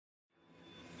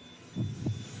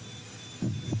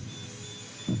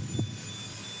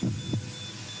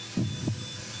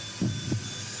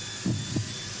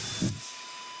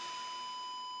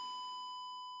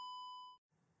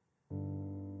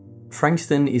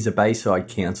Frankston is a bayside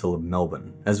council of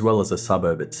Melbourne, as well as a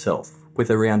suburb itself,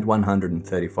 with around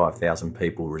 135,000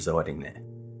 people residing there.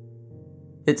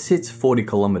 It sits 40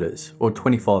 kilometres or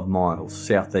 25 miles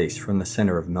southeast from the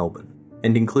centre of Melbourne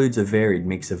and includes a varied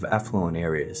mix of affluent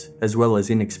areas as well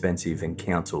as inexpensive and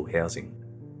council housing.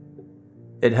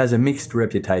 It has a mixed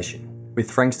reputation, with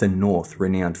Frankston North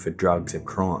renowned for drugs and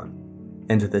crime,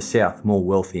 and to the south more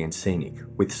wealthy and scenic,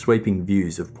 with sweeping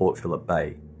views of Port Phillip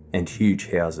Bay and huge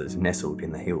houses nestled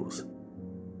in the hills.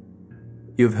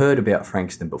 You've heard about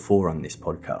Frankston before on this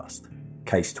podcast,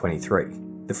 Case 23,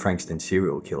 the Frankston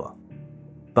serial killer.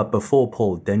 But before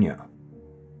Paul Denyer,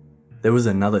 there was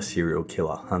another serial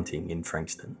killer hunting in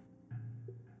Frankston.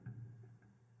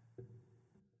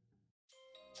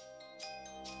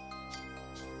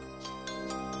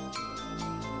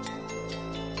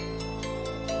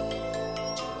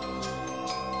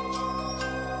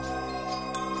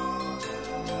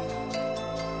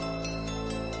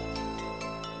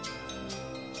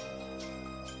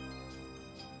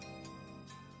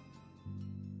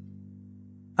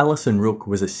 Alison Rook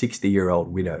was a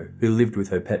 60-year-old widow who lived with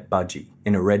her pet Budgie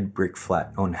in a red brick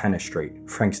flat on Hannah Street,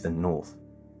 Frankston North.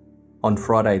 On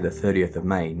Friday the 30th of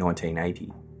May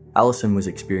 1980, Alison was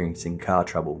experiencing car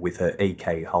trouble with her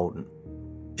EK Holden.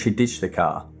 She ditched the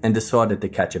car and decided to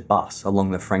catch a bus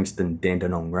along the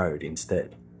Frankston-Tynong Road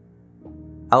instead.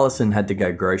 Alison had to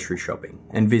go grocery shopping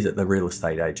and visit the real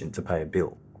estate agent to pay a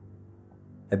bill.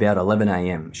 About 11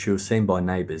 a.m, she was seen by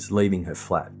neighbours leaving her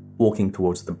flat, walking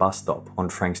towards the bus stop on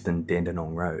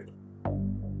Frankston-Tynong Road.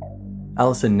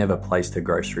 Alison never placed her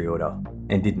grocery order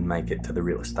and didn't make it to the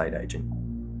real estate agent.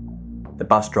 The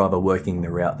bus driver working the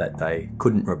route that day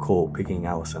couldn't recall picking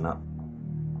Alison up.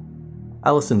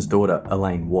 Alison's daughter,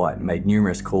 Elaine White, made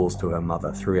numerous calls to her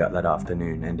mother throughout that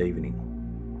afternoon and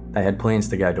evening. They had plans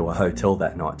to go to a hotel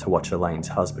that night to watch Elaine's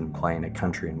husband play in a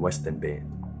country and western band.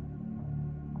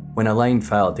 When Elaine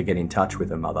failed to get in touch with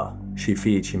her mother, she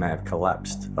feared she may have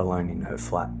collapsed alone in her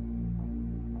flat.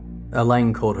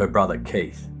 Elaine called her brother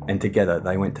Keith, and together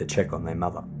they went to check on their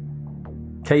mother.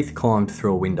 Keith climbed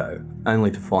through a window,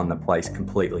 only to find the place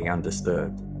completely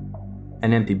undisturbed.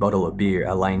 An empty bottle of beer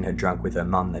Elaine had drunk with her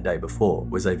mum the day before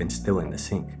was even still in the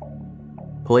sink.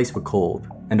 Police were called,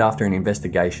 and after an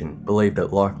investigation, believed it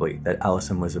likely that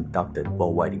Alison was abducted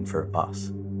while waiting for a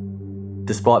bus.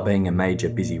 Despite being a major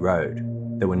busy road,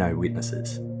 there were no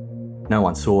witnesses. No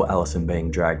one saw Alison being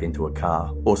dragged into a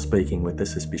car or speaking with the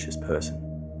suspicious person.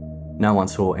 No one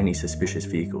saw any suspicious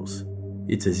vehicles.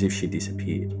 It's as if she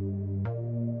disappeared.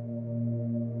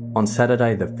 On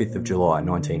Saturday the 5th of July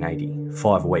 1980,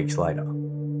 5 weeks later,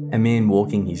 a man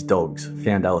walking his dogs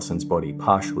found Alison's body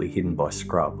partially hidden by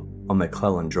scrub on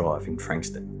McClellan Drive in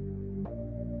Frankston.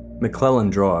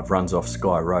 McClellan Drive runs off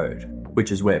Sky Road,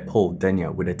 which is where Paul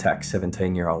Denyer would attack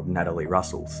 17-year-old Natalie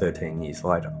Russell 13 years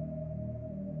later.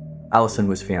 Alison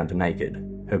was found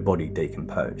naked, her body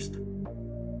decomposed.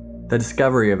 The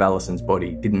discovery of Alison's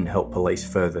body didn't help police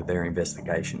further their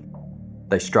investigation.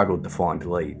 They struggled to find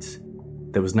leads.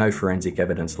 There was no forensic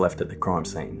evidence left at the crime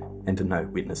scene, and no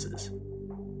witnesses.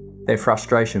 Their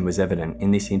frustration was evident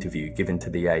in this interview given to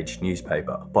The Age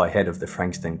newspaper by head of the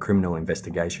Frankston Criminal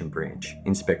Investigation Branch,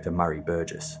 Inspector Murray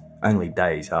Burgess, only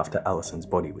days after Alison's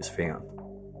body was found.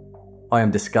 "I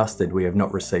am disgusted we have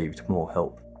not received more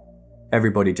help.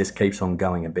 Everybody just keeps on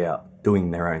going about, doing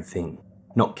their own thing,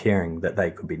 not caring that they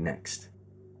could be next.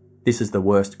 This is the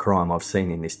worst crime I've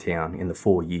seen in this town in the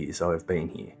 4 years I have been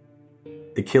here.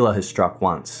 The killer has struck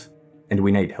once, and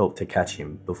we need help to catch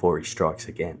him before he strikes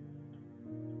again."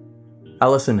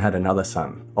 Alison had another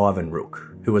son, Ivan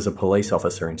Rook, who was a police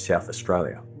officer in South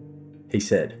Australia. He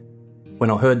said, "When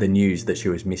I heard the news that she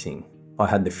was missing, I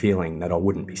had the feeling that I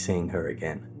wouldn't be seeing her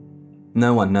again.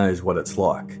 No one knows what it's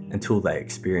like until they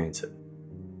experience it.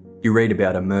 You read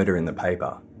about a murder in the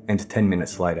paper, and 10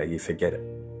 minutes later you forget it.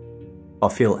 I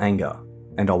feel anger,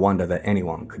 and I wonder that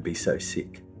anyone could be so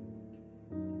sick."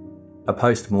 A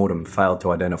post-mortem failed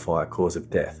to identify a cause of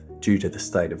death due to the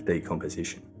state of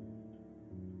decomposition.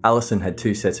 Alison had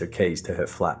 2 sets of keys to her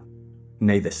flat.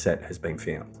 Neither set has been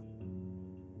found.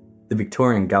 The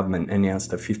Victorian government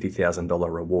announced a $50,000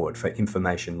 reward for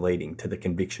information leading to the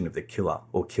conviction of the killer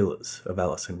or killers of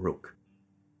Alison Rook,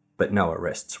 but no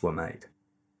arrests were made.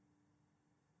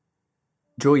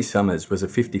 Joy Summers was a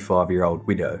 55-year-old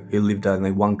widow who lived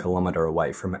only 1 kilometre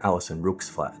away from Alison Rook's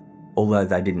flat, although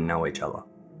they didn't know each other.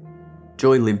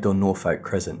 Joy lived on Norfolk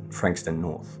Crescent, Frankston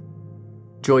North.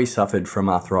 Joy suffered from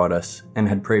arthritis and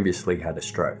had previously had a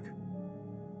stroke.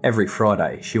 Every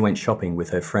Friday, she went shopping with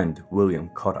her friend William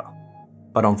Cotter.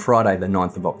 But on Friday the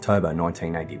 9th of October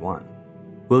 1981,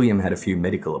 William had a few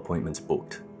medical appointments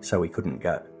booked, so he couldn't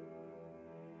go.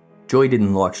 Joy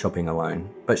didn't like shopping alone,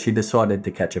 but she decided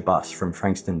to catch a bus from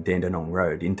Frankston Tynong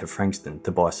Road into Frankston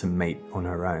to buy some meat on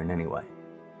her own anyway.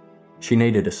 She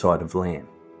needed a side of lamb.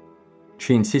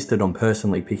 She insisted on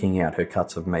personally picking out her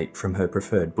cuts of meat from her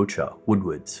preferred butcher,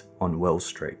 Woodward's, on Wells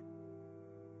Street.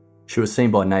 She was seen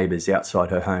by neighbours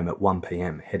outside her home at 1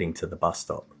 p.m. heading to the bus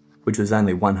stop, which was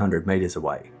only 100 metres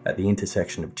away at the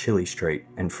intersection of Chilly Street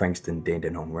and Frankston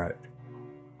Tynong Road.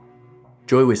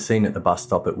 Joy was seen at the bus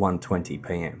stop at 1:20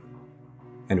 p.m.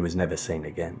 and was never seen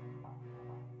again.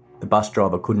 The bus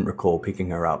driver couldn't recall picking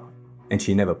her up, and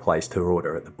she never placed her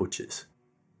order at the butcher's.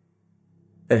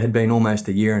 It had been almost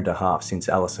a year and a half since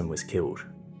Alison was killed.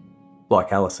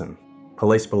 Like Alison,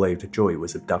 police believed Joy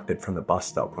was abducted from the bus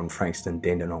stop on Frankston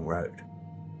Tynong Road.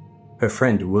 Her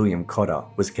friend William Cotter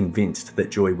was convinced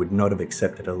that Joy would not have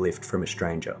accepted a lift from a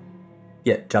stranger.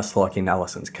 Yet, just like in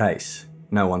Alison's case,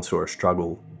 no one saw a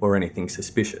struggle or anything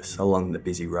suspicious along the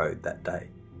busy road that day.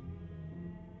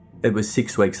 It was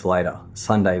 6 weeks later,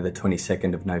 Sunday the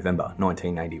 22nd of November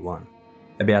 1981,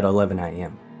 about 11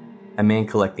 a.m. A man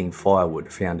collecting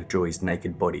firewood found Joy's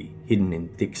naked body hidden in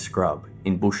thick scrub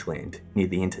in bushland near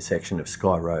the intersection of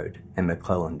Sky Road and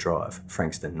McClellan Drive,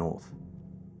 Frankston North.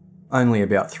 Only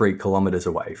about 3 kilometres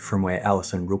away from where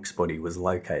Alison Rook's body was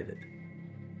located.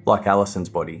 Like Alison's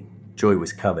body, Joy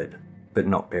was covered, but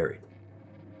not buried.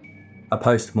 A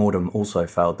post-mortem also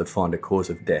failed to find a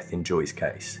cause of death in Joy's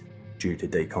case, due to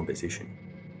decomposition.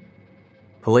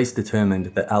 Police determined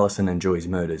that Alison and Joy's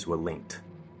murders were linked.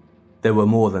 There were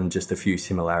more than just a few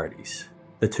similarities.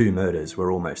 The two murders were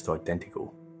almost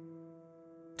identical.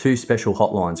 2 special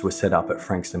hotlines were set up at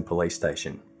Frankston Police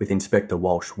Station, with Inspector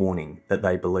Walsh warning that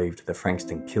they believed the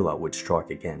Frankston killer would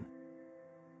strike again.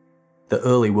 The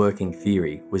early working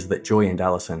theory was that Joy and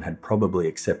Alison had probably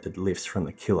accepted lifts from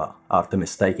the killer after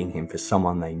mistaking him for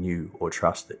someone they knew or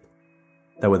trusted.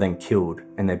 They were then killed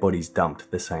and their bodies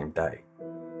dumped the same day.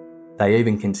 They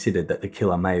even considered that the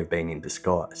killer may have been in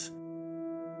disguise.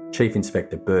 Chief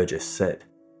Inspector Burgess said,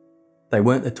 "They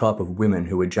weren't the type of women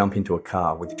who would jump into a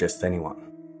car with just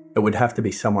anyone. It would have to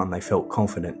be someone they felt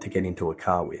confident to get into a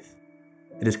car with.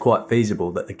 It is quite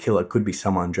feasible that the killer could be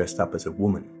someone dressed up as a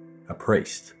woman, a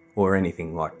priest, or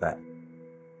anything like that."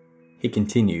 He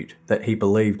continued that he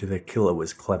believed the killer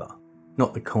was clever,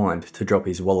 not the kind to drop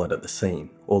his wallet at the scene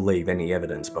or leave any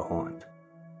evidence behind.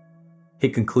 He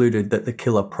concluded that the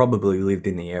killer probably lived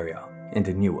in the area and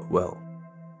knew it well.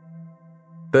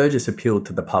 Burgess appealed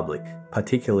to the public,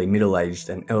 particularly middle-aged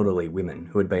and elderly women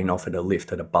who had been offered a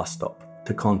lift at a bus stop,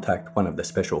 to contact one of the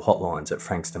special hotlines at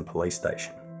Frankston Police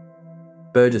Station.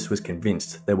 Burgess was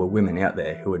convinced there were women out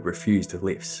there who had refused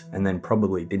lifts and then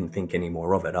probably didn't think any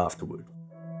more of it afterward.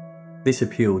 This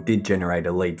appeal did generate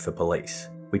a lead for police,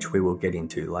 which we will get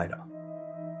into later.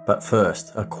 But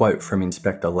first, a quote from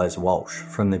Inspector Les Walsh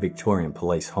from the Victorian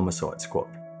Police Homicide Squad.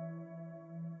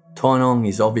 "Tynong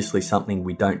is obviously something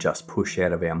we don't just push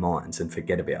out of our minds and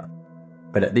forget about.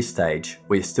 But at this stage,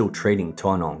 we are still treating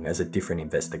Tynong as a different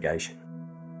investigation."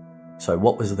 So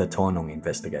what was the Tynong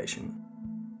investigation?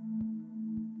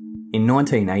 In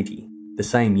 1980, the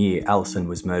same year Alison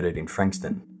was murdered in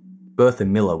Frankston, Bertha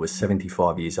Miller was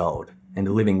 75 years old and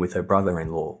living with her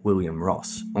brother-in-law, William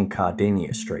Ross, on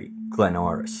Cardinia Street, Glen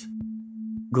Iris.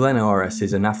 Glen Iris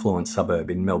is an affluent suburb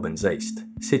in Melbourne's east,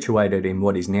 situated in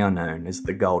what is now known as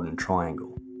the Golden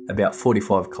Triangle, about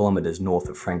 45 kilometres north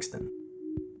of Frankston.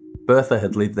 Bertha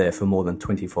had lived there for more than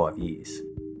 25 years.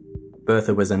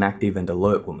 Bertha was an active and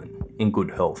alert woman, in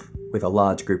good health, with a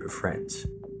large group of friends.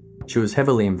 She was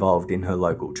heavily involved in her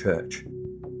local church.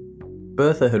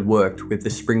 Bertha had worked with the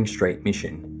Spring Street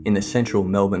Mission in the central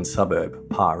Melbourne suburb,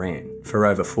 Paran, for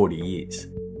over 40 years.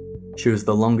 She was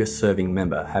the longest serving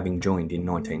member, having joined in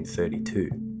 1932.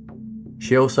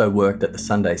 She also worked at the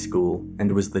Sunday school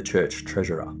and was the church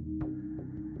treasurer.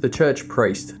 The church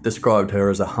priest described her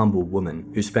as a humble woman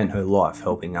who spent her life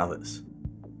helping others.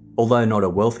 Although not a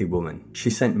wealthy woman, she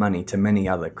sent money to many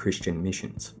other Christian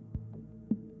missions.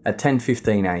 At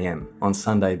 10:15 a.m. on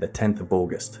Sunday the 10th of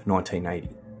August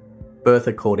 1980,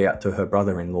 Bertha called out to her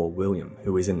brother-in-law William,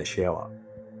 who was in the shower.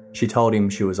 She told him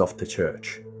she was off to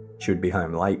church, she would be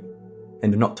home late,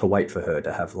 and not to wait for her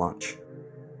to have lunch.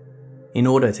 In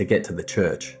order to get to the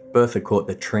church, Bertha caught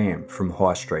the tram from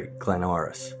High Street, Glen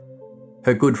Iris.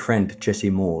 Her good friend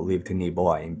Jessie Moore lived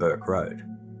nearby in Burke Road.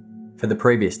 For the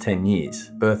previous 10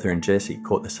 years, Bertha and Jessie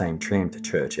caught the same tram to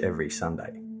church every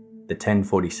Sunday, the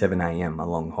 10:47 a.m.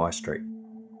 along High Street.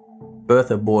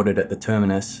 Bertha boarded at the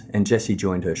terminus and Jessie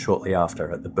joined her shortly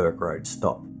after at the Burke Road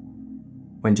stop.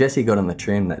 When Jessie got on the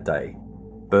tram that day,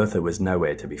 Bertha was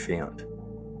nowhere to be found.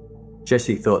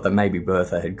 Jessie thought that maybe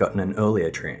Bertha had gotten an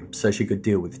earlier tram so she could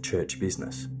deal with church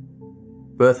business.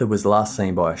 Bertha was last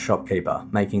seen by a shopkeeper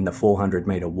making the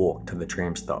 400-metre walk to the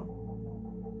tram stop.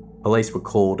 Police were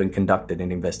called and conducted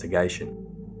an investigation.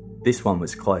 This one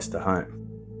was close to home.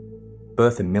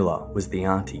 Bertha Miller was the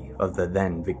auntie of the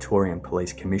then Victorian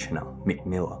Police Commissioner, Mick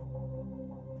Miller.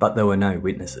 But there were no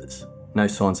witnesses, no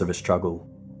signs of a struggle,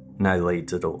 no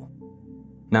leads at all.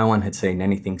 No one had seen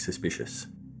anything suspicious.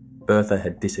 Bertha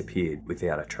had disappeared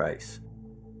without a trace.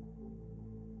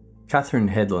 Catherine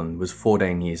Headland was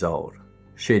 14 years old.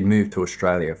 She had moved to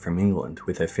Australia from England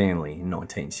with her family in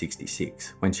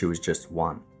 1966 when she was just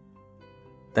 1.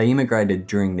 They immigrated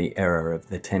during the era of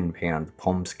the £10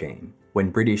 POM scheme,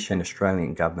 when British and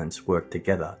Australian governments worked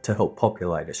together to help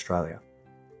populate Australia.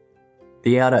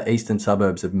 The outer eastern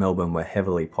suburbs of Melbourne were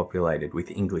heavily populated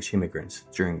with English immigrants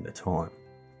during the time.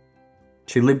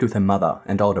 She lived with her mother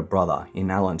and older brother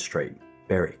in Allen Street,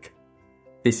 Berwick.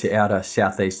 This outer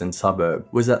southeastern suburb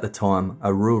was at the time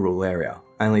a rural area,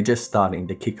 only just starting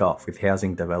to kick off with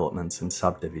housing developments and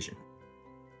subdivision.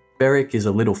 Berwick is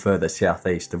a little further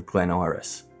southeast of Glen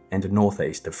Iris and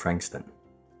northeast of Frankston.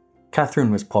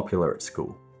 Catherine was popular at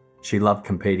school. She loved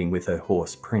competing with her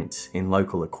horse Prince in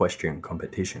local equestrian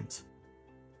competitions.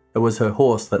 It was her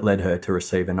horse that led her to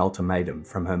receive an ultimatum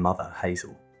from her mother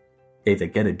Hazel. Either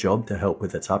get a job to help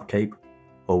with its upkeep,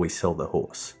 or we sell the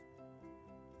horse.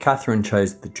 Catherine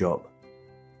chose the job.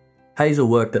 Hazel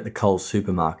worked at the Coles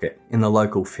supermarket in the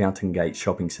local Fountain Gate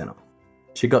shopping centre.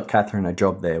 She got Catherine a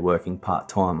job there working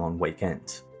part-time on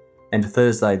weekends. And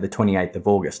Thursday the 28th of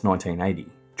August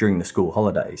 1980, during the school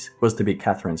holidays, was to be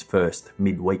Catherine's first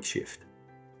mid-week shift.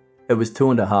 It was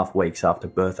 2.5 weeks after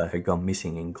Bertha had gone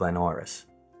missing in Glen Iris.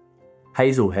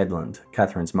 Hazel Headland,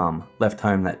 Catherine's mum, left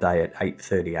home that day at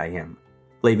 8:30am,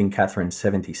 leaving Catherine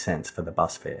 70 cents for the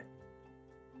bus fare.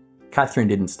 Catherine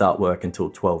didn't start work until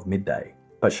 12 midday,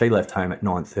 but she left home at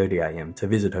 9:30am to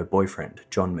visit her boyfriend,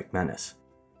 John McManus.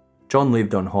 John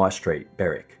lived on High Street,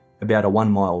 Berwick, about a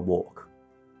 1-mile walk.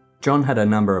 John had a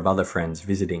number of other friends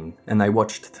visiting, and they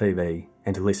watched TV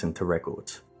and listened to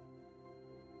records.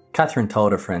 Catherine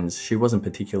told her friends she wasn't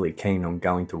particularly keen on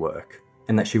going to work,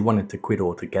 and that she wanted to quit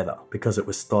altogether because it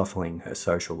was stifling her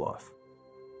social life.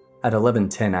 At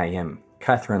 11:10am,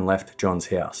 Catherine left John's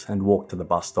house and walked to the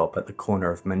bus stop at the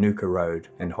corner of Manuka Road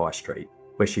and High Street,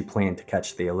 where she planned to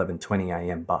catch the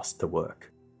 11:20am bus to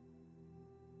work.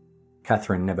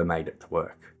 Catherine never made it to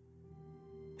work.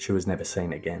 She was never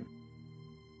seen again.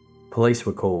 Police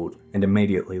were called and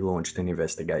immediately launched an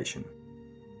investigation.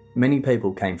 Many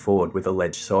people came forward with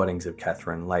alleged sightings of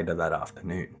Catherine later that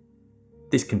afternoon.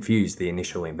 This confused the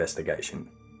initial investigation.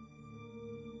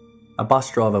 A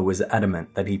bus driver was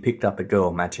adamant that he picked up a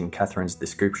girl matching Catherine's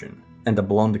description and a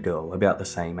blonde girl about the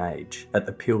same age at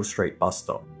the Peel Street bus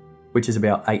stop, which is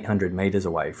about 800 metres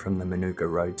away from the Manuka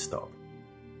Road stop.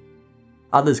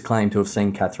 Others claimed to have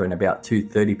seen Catherine about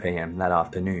 2:30pm that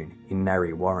afternoon in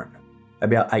Narre Warren,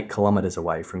 about 8 kilometres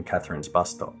away from Catherine's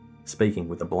bus stop, speaking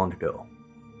with the blonde girl.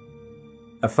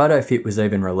 A photo fit was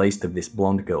even released of this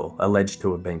blonde girl alleged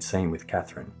to have been seen with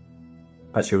Catherine,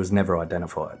 but she was never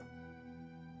identified.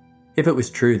 If it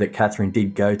was true that Catherine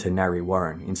did go to Narre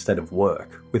Warren instead of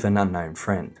work with an unknown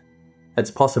friend, it's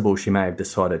possible she may have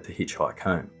decided to hitchhike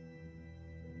home.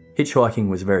 Hitchhiking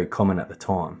was very common at the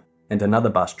time, and another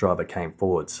bus driver came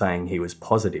forward saying he was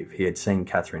positive he had seen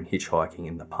Catherine hitchhiking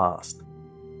in the past.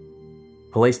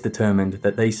 Police determined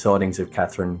that these sightings of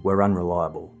Catherine were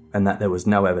unreliable and that there was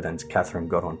no evidence Catherine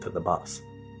got onto the bus.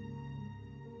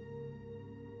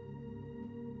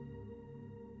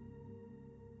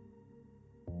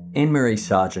 Anne-Marie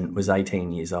Sargent was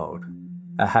 18 years old,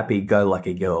 a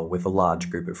happy-go-lucky girl with a large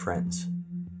group of friends.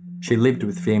 She lived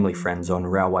with family friends on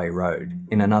Railway Road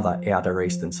in another outer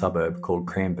eastern suburb called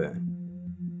Cranbourne.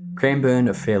 Cranbourne,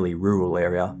 a fairly rural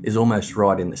area, is almost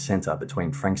right in the centre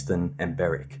between Frankston and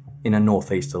Berwick, in a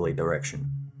northeasterly direction.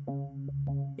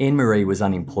 Anne-Marie was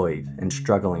unemployed and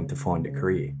struggling to find a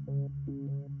career.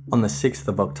 On the 6th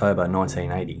of October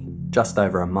 1980, just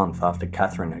over a month after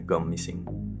Catherine had gone missing,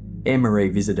 Anne-Marie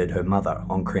visited her mother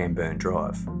on Cranbourne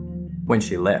Drive. When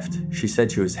she left, she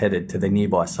said she was headed to the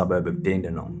nearby suburb of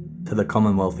Dandenong, to the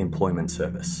Commonwealth Employment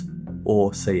Service,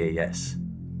 or CES,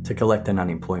 to collect an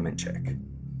unemployment check.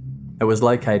 It was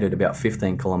located about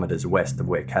 15 kilometres west of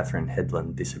where Catherine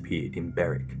Headland disappeared in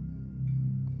Berwick.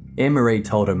 Anne-Marie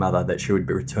told her mother that she would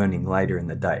be returning later in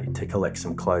the day to collect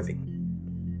some clothing.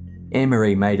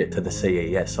 Anne-Marie made it to the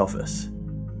CES office.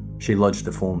 She lodged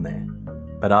a form there,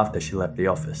 but after she left the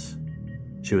office,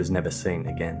 she was never seen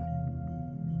again.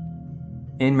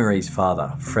 Anne-Marie's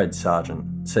father, Fred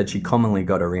Sargent, said she commonly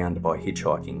got around by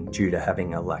hitchhiking due to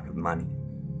having a lack of money.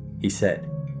 He said,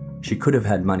 "She could have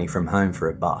had money from home for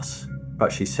a bus,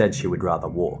 but she said she would rather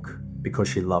walk because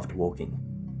she loved walking.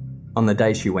 On the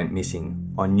day she went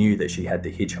missing, I knew that she had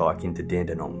to hitchhike into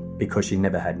Tynong because she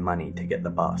never had money to get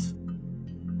the bus.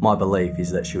 My belief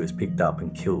is that she was picked up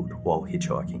and killed while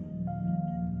hitchhiking.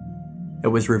 It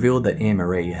was revealed that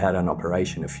Anne-Marie had an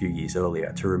operation a few years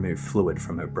earlier to remove fluid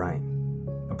from her brain.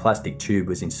 A plastic tube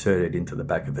was inserted into the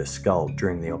back of her skull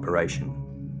during the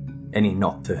operation. Any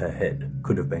knock to her head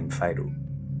could have been fatal.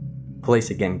 Police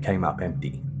again came up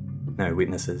empty. No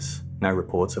witnesses, no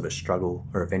reports of a struggle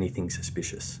or of anything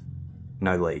suspicious.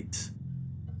 No leads.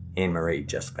 Anne-Marie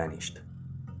just vanished.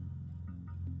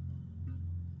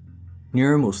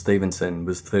 Nuremil Stevenson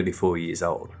was 34 years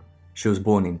old. She was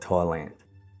born in Thailand.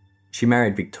 She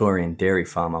married Victorian dairy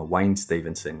farmer Wayne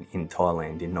Stevenson in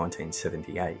Thailand in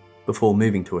 1978, before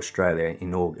moving to Australia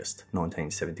in August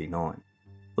 1979,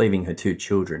 leaving her 2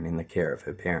 children in the care of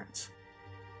her parents.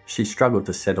 She struggled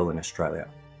to settle in Australia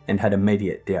and had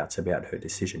immediate doubts about her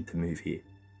decision to move here.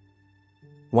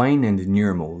 Wayne and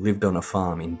Nuremil lived on a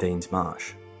farm in Deans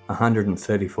Marsh,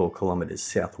 134 kilometres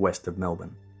southwest of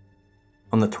Melbourne.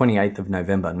 On the 28th of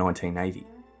November 1980,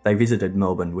 they visited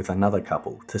Melbourne with another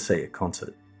couple to see a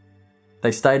concert.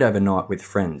 They stayed overnight with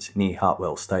friends near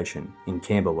Hartwell Station in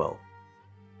Camberwell.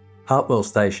 Hartwell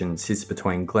Station sits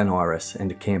between Glen Iris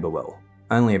and Camberwell,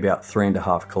 only about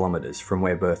 3.5 kilometres from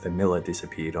where Bertha Miller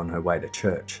disappeared on her way to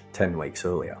church 10 weeks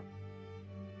earlier.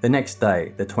 The next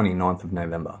day, the 29th of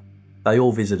November, they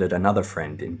all visited another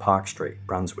friend in Park Street,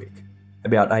 Brunswick,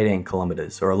 about 18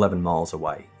 kilometres or 11 miles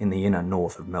away in the inner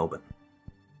north of Melbourne,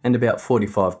 and about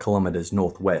 45 kilometres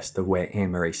northwest of where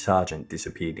Anne-Marie Sargent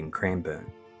disappeared in Cranbourne.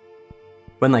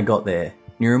 When they got there,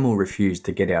 Nuremil refused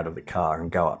to get out of the car and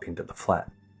go up into the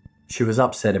flat. She was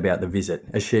upset about the visit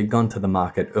as she had gone to the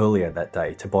market earlier that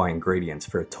day to buy ingredients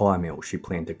for a Thai meal she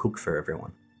planned to cook for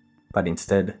everyone, but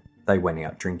instead they went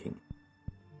out drinking.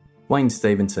 Wayne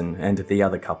Stevenson and the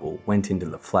other couple went into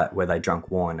the flat where they drank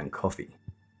wine and coffee.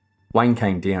 Wayne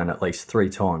came down at least 3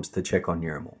 times to check on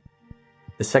Nuremil.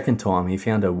 The second time he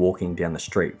found her walking down the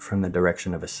street from the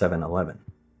direction of a 7-Eleven.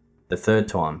 The third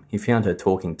time, he found her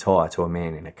talking Thai to a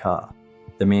man in a car.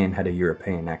 The man had a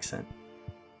European accent.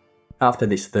 After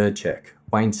this third check,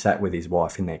 Wayne sat with his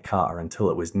wife in their car until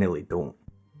it was nearly dawn.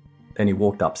 Then he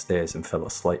walked upstairs and fell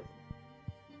asleep.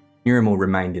 Nuremil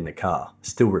remained in the car,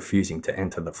 still refusing to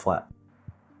enter the flat.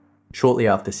 Shortly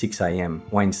after 6 a.m,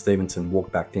 Wayne Stevenson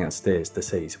walked back downstairs to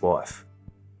see his wife,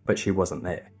 but she wasn't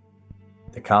there.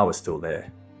 The car was still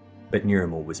there, but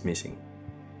Nuremil was missing.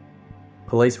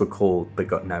 Police were called but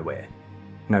got nowhere.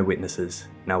 No witnesses,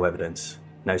 no evidence,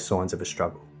 no signs of a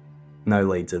struggle. No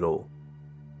leads at all.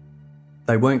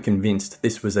 They weren't convinced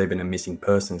this was even a missing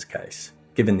persons case,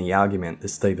 given the argument the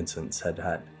Stevensons had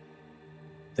had.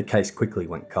 The case quickly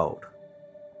went cold.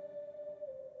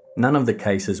 None of the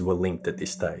cases were linked at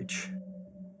this stage.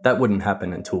 That wouldn't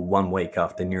happen until 1 week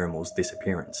after Nuremil's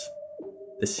disappearance,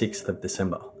 the 6th of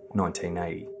December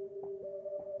 1980.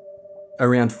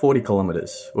 Around 40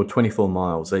 kilometres or 24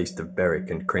 miles east of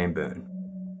Berwick and Cranbourne,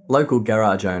 local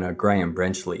garage owner Graham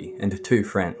Brenchley and 2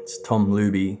 friends, Tom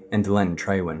Luby and Len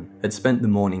Traywin, had spent the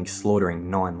morning slaughtering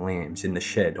 9 lambs in the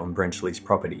shed on Brenchley's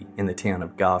property in the town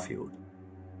of Garfield.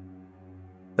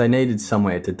 They needed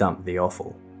somewhere to dump the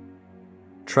offal.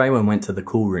 Traywin went to the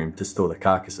cool room to store the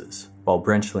carcasses, while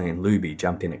Brenchley and Luby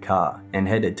jumped in a car and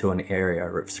headed to an area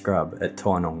of scrub at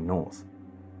Tynong North.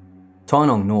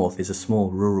 Tynong North is a small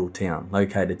rural town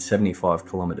located 75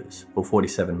 kilometres or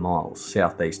 47 miles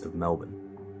southeast of Melbourne,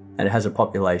 and it has a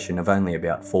population of only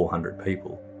about 400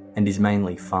 people and is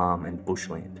mainly farm and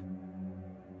bushland.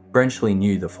 Brenchley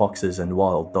knew the foxes and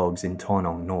wild dogs in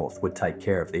Tynong North would take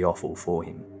care of the offal for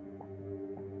him.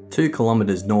 2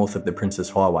 kilometres north of the Princes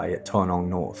Highway at Tynong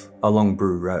North, along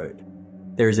Brew Road,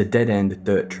 there is a dead-end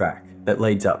dirt track that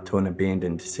leads up to an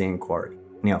abandoned sand quarry,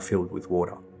 now filled with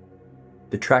water.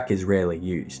 The track is rarely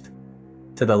used.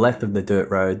 To the left of the dirt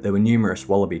road, there were numerous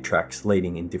wallaby tracks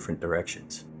leading in different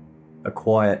directions. A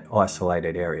quiet,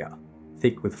 isolated area,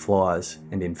 thick with flies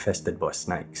and infested by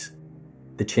snakes.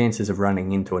 The chances of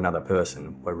running into another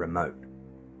person were remote.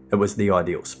 It was the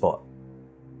ideal spot.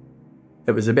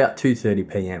 It was about 2:30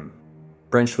 p.m.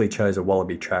 Brenchley chose a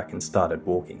wallaby track and started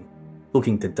walking,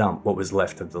 looking to dump what was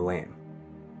left of the lamb.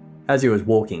 As he was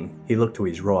walking, he looked to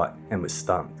his right and was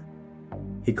stunned.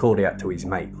 He called out to his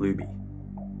mate, Luby.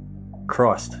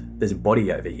 "Christ, there's a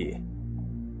body over here."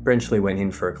 Brenchley went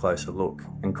in for a closer look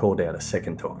and called out a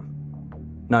second time.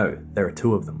 "No, there are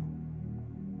 2 of them."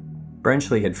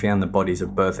 Brenchley had found the bodies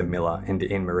of Bertha Miller and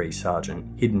Anne-Marie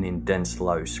Sargent hidden in dense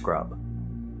low scrub.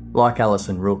 Like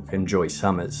Alison Rook and Joy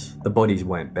Summers, the bodies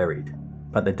weren't buried,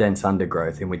 but the dense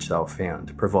undergrowth in which they were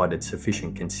found provided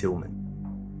sufficient concealment.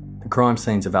 The crime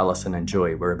scenes of Alison and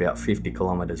Joy were about 50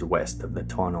 kilometres west of the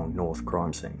Tynong North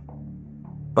crime scene.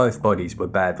 Both bodies were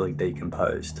badly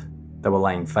decomposed. They were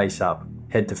laying face up,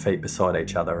 head to feet beside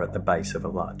each other at the base of a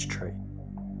large tree.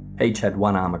 Each had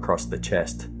one arm across the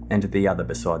chest and the other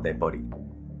beside their body.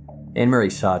 Anne-Marie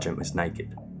Sargent was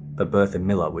naked, but Bertha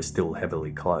Miller was still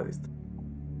heavily clothed.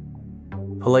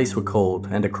 Police were called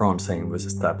and a crime scene was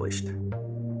established.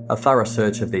 A thorough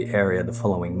search of the area the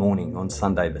following morning on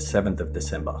Sunday the 7th of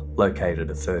December located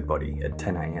a third body at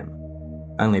 10 a.m,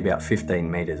 only about 15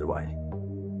 metres away.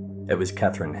 It was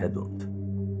Catherine Headland.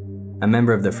 A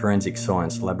member of the forensic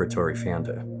science laboratory found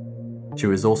her. She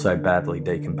was also badly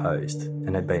decomposed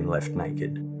and had been left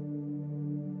naked.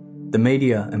 The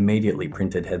media immediately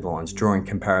printed headlines drawing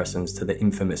comparisons to the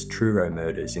infamous Truro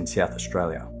murders in South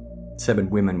Australia. 7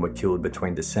 women were killed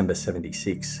between December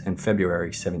 76 and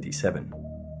February 77.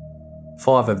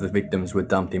 5 of the victims were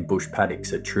dumped in bush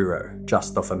paddocks at Truro,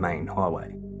 just off a main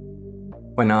highway.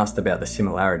 When asked about the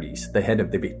similarities, the head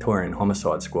of the Victorian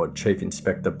Homicide Squad, Chief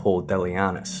Inspector Paul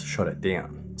Delianis, shot it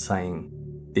down, saying,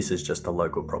 "This is just a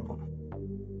local problem."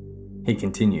 He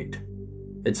continued,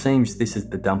 "It seems this is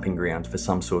the dumping ground for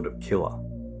some sort of killer.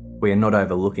 We are not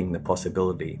overlooking the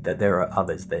possibility that there are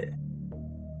others there."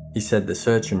 He said the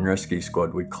search and rescue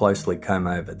squad would closely comb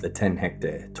over the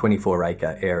 10-hectare,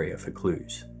 24-acre area for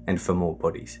clues and for more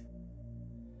bodies.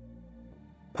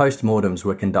 Post-mortems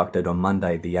were conducted on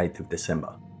Monday the 8th of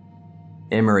December.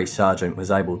 Anne-Marie Sargent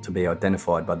was able to be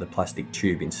identified by the plastic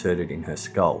tube inserted in her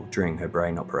skull during her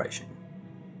brain operation.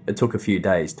 It took a few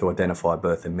days to identify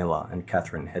Bertha Miller and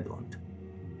Catherine Headland.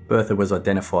 Bertha was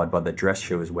identified by the dress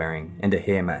she was wearing and a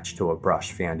hair match to a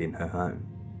brush found in her home.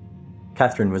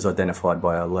 Catherine was identified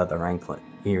by a leather anklet,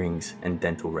 earrings and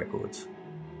dental records.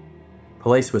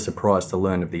 Police were surprised to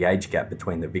learn of the age gap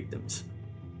between the victims.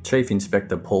 Chief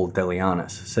Inspector Paul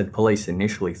Delianis said police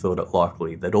initially thought it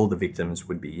likely that all the victims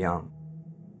would be young.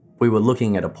 "We were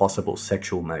looking at a possible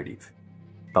sexual motive,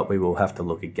 but we will have to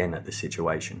look again at the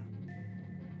situation."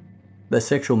 The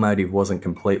sexual motive wasn't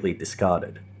completely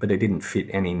discarded, but it didn't fit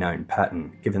any known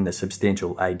pattern given the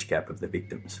substantial age gap of the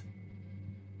victims.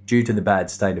 Due to the bad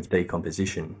state of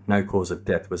decomposition, no cause of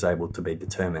death was able to be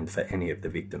determined for any of the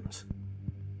victims.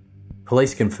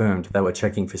 Police confirmed they were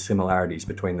checking for similarities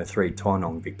between the 3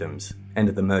 Tynong victims and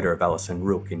the murder of Alison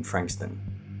Rook in Frankston.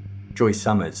 Joy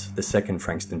Summers, the second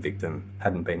Frankston victim,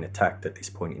 hadn't been attacked at this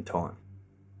point in time.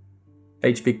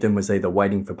 Each victim was either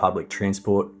waiting for public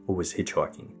transport or was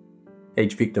hitchhiking.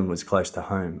 Each victim was close to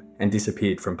home and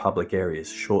disappeared from public areas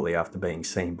shortly after being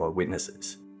seen by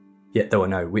witnesses. Yet there were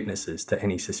no witnesses to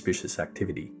any suspicious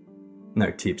activity.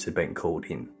 No tips had been called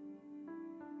in.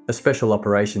 A special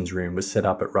operations room was set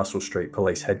up at Russell Street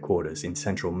Police Headquarters in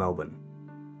central Melbourne.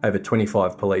 Over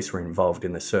 25 police were involved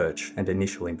in the search and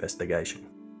initial investigation.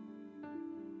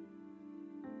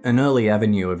 An early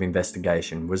avenue of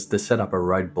investigation was to set up a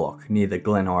roadblock near the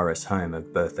Glen Iris home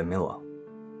of Bertha Miller.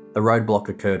 The roadblock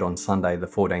occurred on Sunday the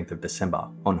 14th of December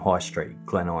on High Street,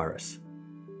 Glen Iris.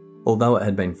 Although it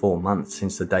had been 4 months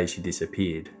since the day she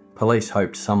disappeared, police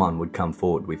hoped someone would come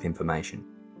forward with information.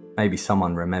 Maybe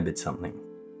someone remembered something.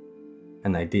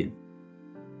 And they did.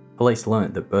 Police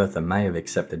learnt that Bertha may have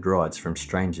accepted rides from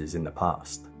strangers in the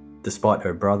past, despite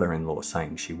her brother-in-law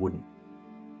saying she wouldn't.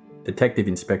 Detective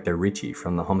Inspector Ritchie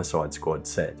from the Homicide Squad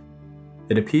said,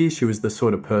 "It appears she was the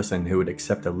sort of person who would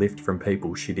accept a lift from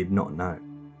people she did not know.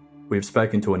 We have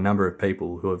spoken to a number of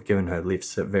people who have given her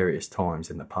lifts at various times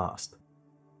in the past."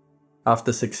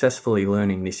 After successfully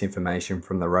learning this information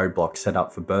from the roadblock set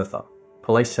up for Bertha,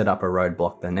 police set up a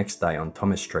roadblock the next day on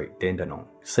Thomas Street, Dandenong,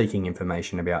 seeking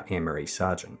information about Anne-Marie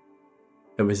Sargent.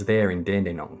 It was there in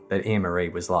Dandenong that Anne-Marie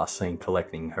was last seen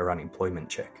collecting her unemployment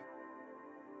cheque.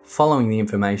 Following the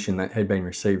information that had been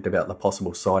received about the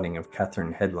possible sighting of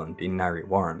Catherine Headland in Narre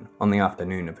Warren on the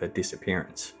afternoon of her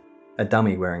disappearance, a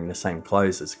dummy wearing the same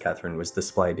clothes as Catherine was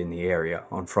displayed in the area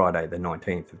on Friday the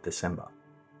 19th of December.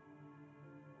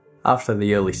 After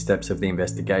the early steps of the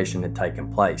investigation had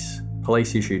taken place,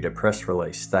 police issued a press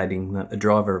release stating that the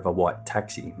driver of a white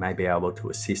taxi may be able to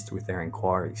assist with their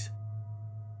inquiries.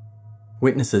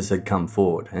 Witnesses had come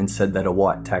forward and said that a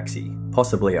white taxi,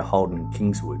 possibly a Holden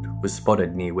Kingswood, was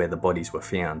spotted near where the bodies were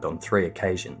found on 3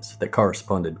 occasions that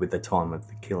corresponded with the time of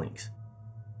the killings.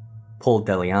 Paul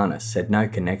Delianis said no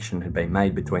connection had been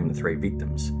made between the 3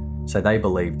 victims, so they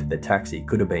believed the taxi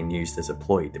could have been used as a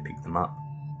ploy to pick them up.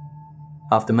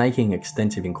 After making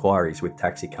extensive inquiries with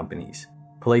taxi companies,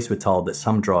 police were told that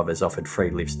some drivers offered free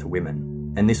lifts to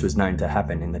women, and this was known to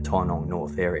happen in the Tynong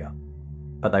North area,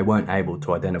 but they weren't able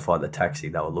to identify the taxi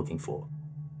they were looking for,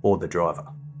 or the driver.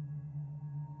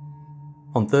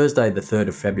 On Thursday the 3rd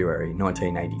of February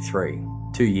 1983,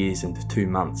 2 years and 2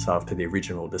 months after the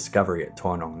original discovery at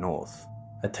Tynong North,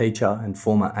 a teacher and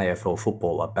former AFL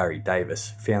footballer Barry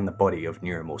Davis found the body of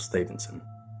Niramal Stevenson.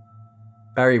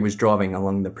 Barry was driving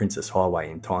along the Princess Highway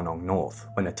in Tynong North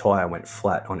when a tyre went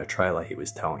flat on a trailer he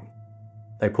was towing.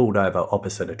 They pulled over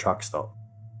opposite a truck stop.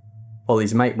 While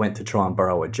his mate went to try and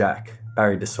borrow a jack,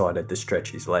 Barry decided to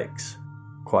stretch his legs.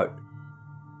 Quote,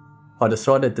 "I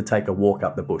decided to take a walk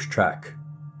up the bush track.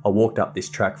 I walked up this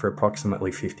track for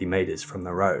approximately 50 metres from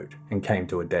the road and came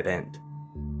to a dead end.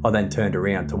 I then turned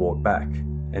around to walk back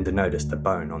and noticed a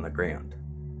bone on the ground."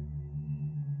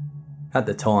 At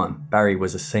the time, Barry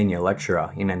was a senior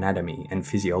lecturer in anatomy and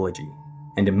physiology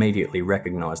and immediately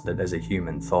recognised it as a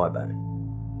human thigh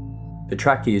bone. The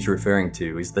track he is referring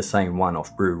to is the same one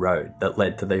off Brew Road that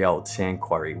led to the old sand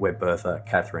quarry where Bertha,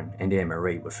 Catherine and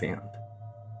Anne-Marie were found.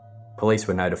 Police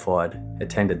were notified,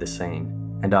 attended the scene,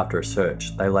 and after a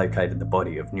search, they located the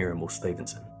body of Niramal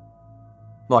Stevenson.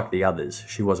 Like the others,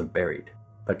 she wasn't buried,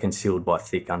 but concealed by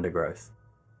thick undergrowth.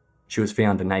 She was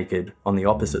found naked on the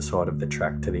opposite side of the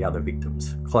track to the other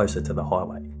victims, closer to the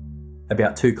highway,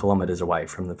 about 2 kilometres away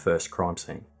from the first crime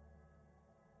scene.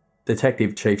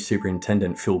 Detective Chief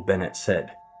Superintendent Phil Bennett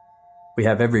said, "We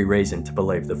have every reason to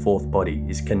believe the fourth body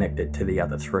is connected to the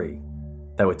other 3.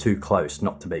 They were too close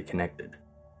not to be connected."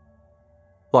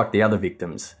 Like the other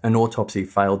victims, an autopsy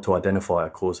failed to identify a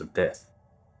cause of death.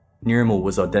 Niramal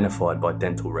was identified by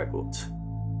dental records.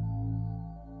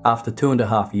 After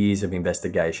 2.5 years of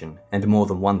investigation and more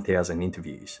than 1,000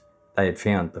 interviews, they had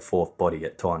found the fourth body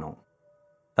at Tynong.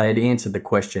 They had answered the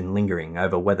question lingering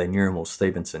over whether Niramal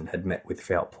Stevenson had met with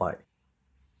foul play.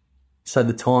 So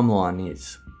the timeline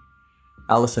is: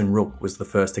 Alison Rook was the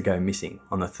first to go missing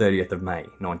on the 30th of May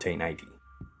 1980.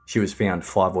 She was found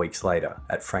 5 weeks later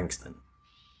at Frankston.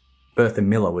 Bertha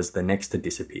Miller was the next to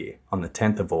disappear on the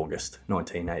 10th of August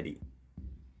 1980.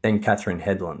 Then Catherine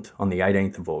Headland on the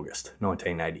 18th of August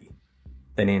 1980.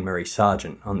 Then Anne-Marie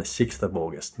Sargent on the 6th of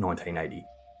August 1980.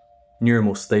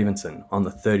 Niramal Stevenson on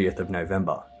the 30th of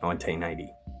November 1980.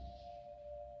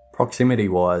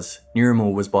 Proximity-wise,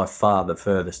 Niramal was by far the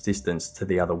furthest distance to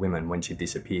the other women when she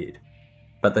disappeared.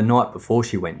 But the night before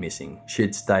she went missing, she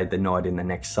had stayed the night in the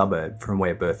next suburb from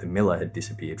where Bertha Miller had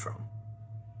disappeared from.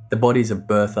 The bodies of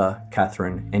Bertha,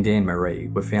 Catherine and Anne-Marie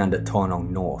were found at Tynong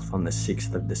North on the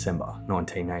 6th of December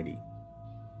 1980.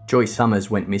 Joy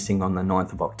Summers went missing on the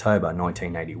 9th of October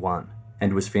 1981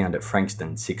 and was found at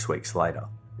Frankston 6 weeks later.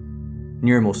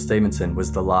 Niramal Stevenson was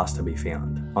the last to be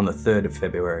found on the 3rd of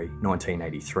February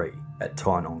 1983 at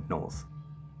Tynong North.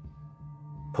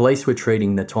 Police were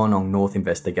treating the Tynong North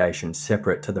investigation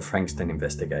separate to the Frankston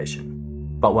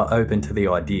investigation, but were open to the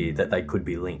idea that they could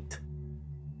be linked.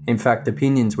 In fact,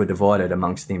 opinions were divided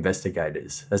amongst the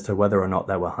investigators as to whether or not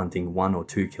they were hunting 1 or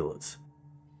 2 killers.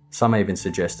 Some even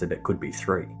suggested it could be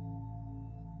 3.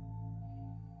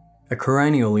 A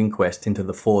coronial inquest into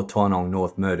the 4 Tynong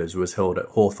North murders was held at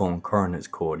Hawthorn Coroner's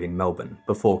Court in Melbourne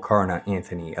before Coroner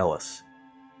Anthony Ellis.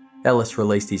 Ellis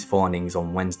released his findings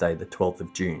on Wednesday the 12th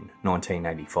of June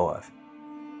 1985.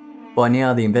 By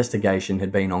now, the investigation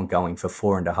had been ongoing for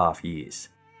 4.5 years.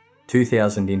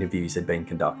 2,000 interviews had been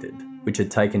conducted, which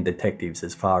had taken detectives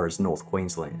as far as North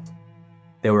Queensland.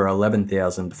 There were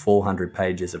 11,400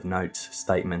 pages of notes,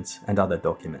 statements and other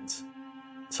documents.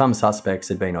 Some suspects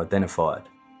had been identified,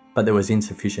 but there was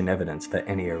insufficient evidence for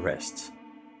any arrests.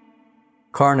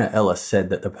 Coroner Ellis said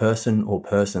that the person or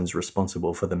persons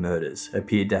responsible for the murders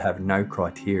appeared to have no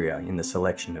criteria in the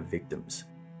selection of victims.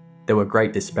 There were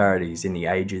great disparities in the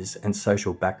ages and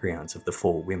social backgrounds of the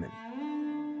 4 women.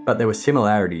 But there were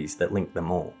similarities that linked them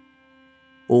all.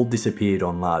 All disappeared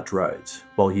on large roads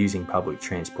while using public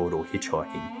transport or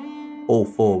hitchhiking. All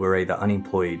 4 were either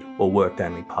unemployed or worked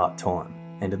only part-time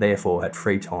and therefore had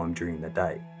free time during the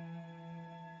day.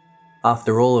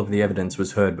 After all of the evidence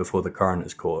was heard before the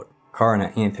coroner's court,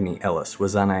 Coroner Anthony Ellis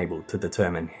was unable to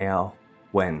determine how,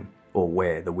 when or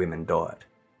where the women died.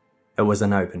 It was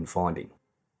an open finding.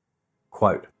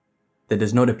 Quote, "There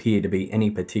does not appear to be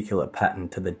any particular pattern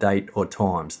to the date or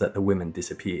times that the women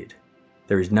disappeared.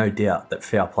 There is no doubt that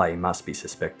foul play must be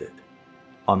suspected.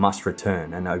 I must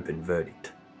return an open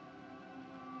verdict."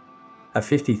 A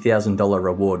 $50,000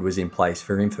 reward was in place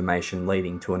for information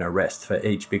leading to an arrest for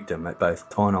each victim at both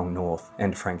Tynong North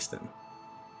and Frankston.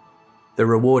 The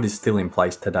reward is still in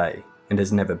place today and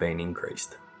has never been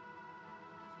increased.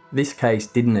 This case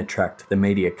didn't attract the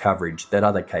media coverage that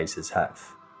other cases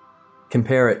have.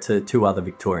 Compare it to 2 other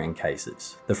Victorian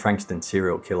cases, the Frankston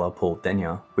serial killer Paul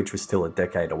Denyer, which was still a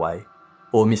decade away,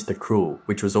 or Mr. Cruel,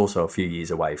 which was also a few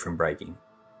years away from breaking.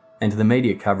 and the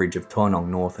media coverage of Tynong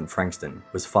North and Frankston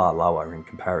was far lower in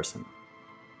comparison.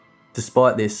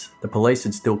 Despite this, the police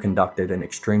had still conducted an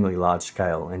extremely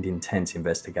large-scale and intense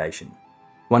investigation,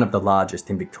 one of the largest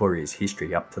in Victoria's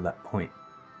history up to that point.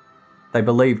 They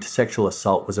believed sexual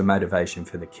assault was a motivation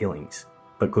for the killings,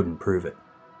 but couldn't prove it.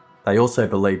 They also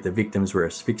believed the victims were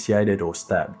asphyxiated or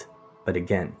stabbed, but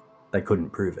again, they couldn't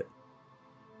prove it.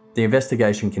 The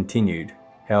investigation continued,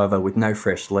 however, with no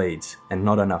fresh leads and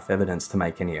not enough evidence to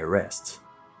make any arrests.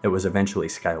 It was eventually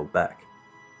scaled back.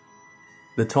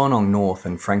 The Tynong North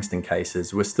and Frankston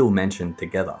cases were still mentioned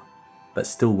together, but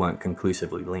still weren't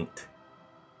conclusively linked.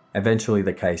 Eventually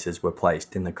the cases were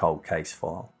placed in the cold case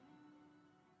file.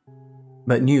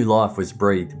 But new life was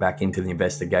breathed back into the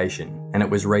investigation, and it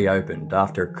was reopened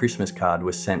after a Christmas card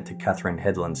was sent to Catherine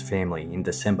Headland's family in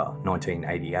December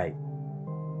 1988.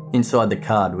 Inside the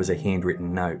card was a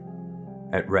handwritten note.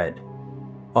 It read,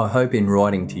 "I hope in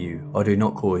writing to you I do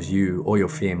not cause you or your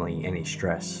family any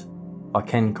stress. I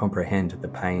can comprehend the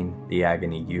pain, the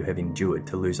agony you have endured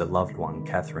to lose a loved one,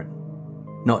 Catherine,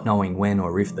 not knowing when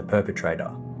or if the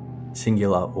perpetrator,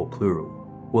 singular or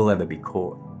plural, will ever be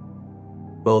caught.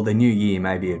 Well, the new year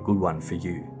may be a good one for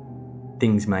you.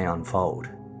 Things may unfold.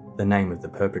 The name of the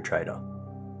perpetrator,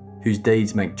 whose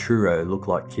deeds make Truro look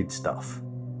like kid stuff.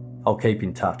 I'll keep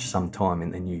in touch sometime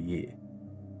in the new year.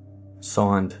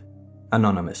 Signed,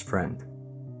 Anonymous Friend."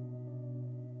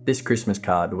 This Christmas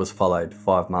card was followed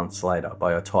 5 months later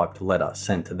by a typed letter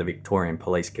sent to the Victorian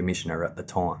Police Commissioner at the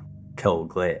time, Kel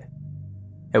Glare.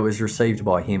 It was received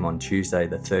by him on Tuesday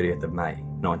the 30th of May,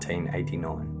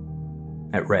 1989.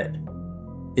 It read,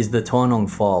 "Is the Tynong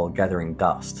file gathering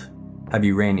dust? Have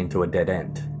you ran into a dead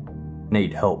end?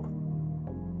 Need help?"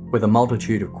 With a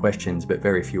multitude of questions but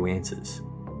very few answers.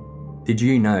 Did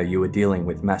you know you were dealing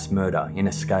with mass murder in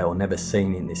a scale never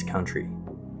seen in this country?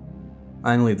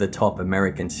 Only the top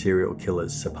American serial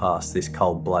killers surpass this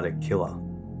cold-blooded killer.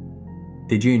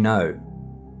 Did you know,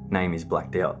 name is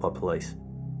blacked out by police,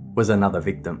 was another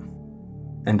victim,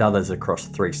 and others across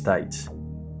 3 states?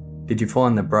 Did you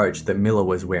find the brooch that Miller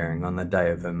was wearing on the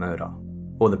day of her murder,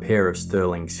 or the pair of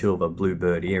sterling silver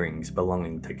bluebird earrings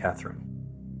belonging to Catherine?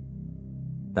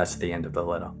 That's the end of the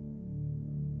letter.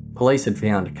 Police had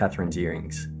found Catherine's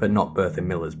earrings, but not Bertha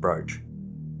Miller's brooch.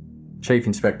 Chief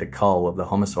Inspector Cole of the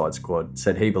Homicide Squad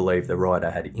said he believed the writer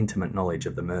had intimate knowledge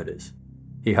of the murders.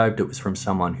 He hoped it was from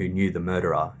someone who knew the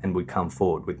murderer and would come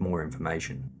forward with more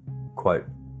information. Quote,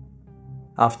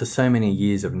 "After so many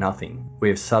years of nothing, we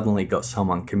have suddenly got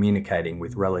someone communicating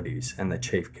with relatives and the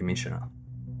Chief Commissioner."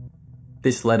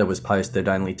 This letter was posted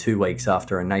only 2 weeks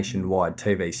after a nationwide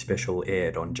TV special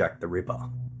aired on Jack the Ripper,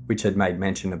 which had made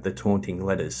mention of the taunting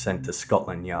letters sent to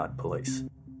Scotland Yard Police.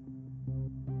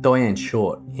 Diane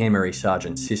Short, Anne-Marie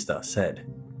Sargent's sister, said,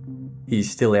 "He is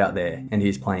still out there and he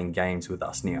is playing games with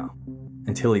us now.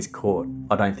 Until he's caught,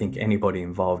 I don't think anybody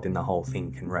involved in the whole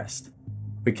thing can rest.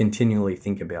 We continually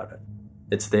think about it.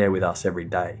 It's there with us every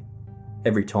day.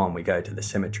 Every time we go to the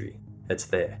cemetery, it's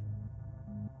there."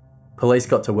 Police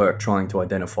got to work trying to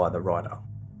identify the writer.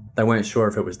 They weren't sure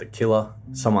if it was the killer,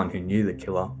 someone who knew the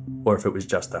killer, or if it was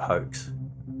just a hoax.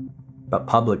 But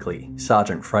publicly,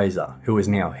 Sergeant Fraser, who was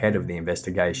now head of the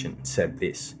investigation, said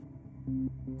this,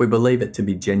 "We believe it to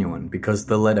be genuine because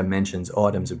the letter mentions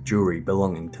items of jewellery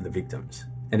belonging to the victims,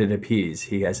 and it appears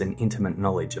he has an intimate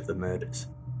knowledge of the murders."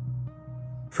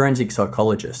 Forensic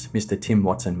psychologist Mr. Tim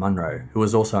Watson-Munro, who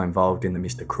was also involved in the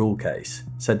Mr. Cruel case,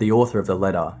 said the author of the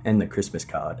letter and the Christmas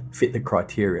card fit the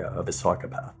criteria of a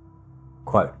psychopath.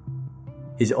 Quote,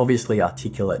 "He's obviously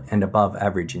articulate and above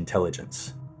average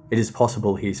intelligence. It is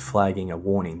possible he is flagging a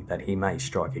warning that he may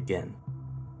strike again."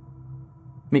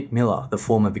 Mick Miller, the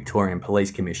former Victorian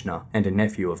Police Commissioner and a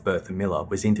nephew of Bertha Miller,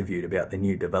 was interviewed about the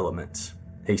new developments.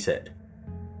 He said,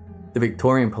 "The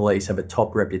Victorian Police have a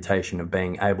top reputation of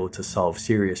being able to solve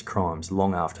serious crimes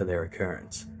long after their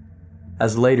occurrence.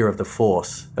 As leader of the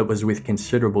force, it was with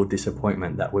considerable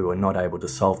disappointment that we were not able to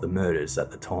solve the murders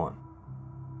at the time."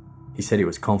 He said he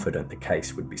was confident the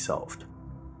case would be solved.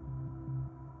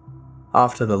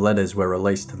 After the letters were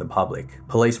released to the public,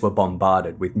 police were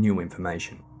bombarded with new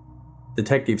information.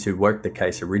 Detectives who worked the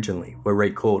case originally were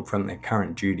recalled from their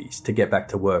current duties to get back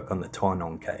to work on the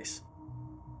Tynong case.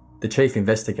 The chief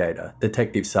investigator,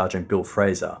 Detective Sergeant Bill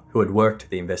Fraser, who had worked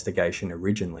the investigation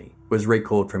originally, was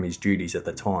recalled from his duties at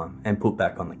the time and put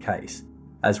back on the case,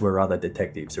 as were other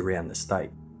detectives around the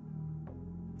state.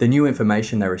 The new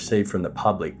information they received from the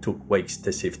public took weeks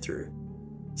to sift through.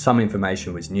 Some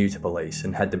information was new to police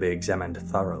and had to be examined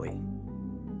thoroughly.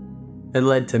 It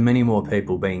led to many more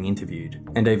people being interviewed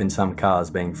and even some cars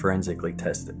being forensically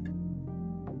tested.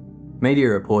 Media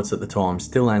reports at the time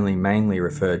still only mainly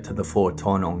referred to the 4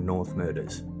 Tynong North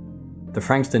murders. The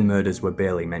Frankston murders were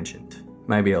barely mentioned,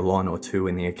 maybe a line or two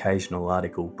in the occasional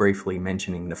article briefly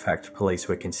mentioning the fact police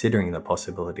were considering the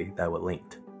possibility they were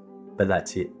linked. But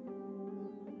that's it.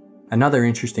 Another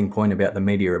interesting point about the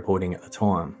media reporting at the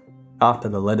time, after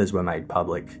the letters were made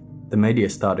public, the media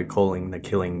started calling the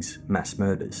killings mass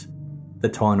murders, the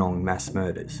Tynong mass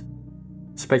murders.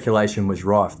 Speculation was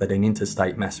rife that an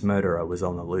interstate mass murderer was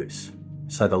on the loose,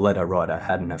 so the letter writer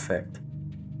had an effect.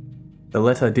 The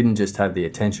letter didn't just have the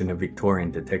attention of Victorian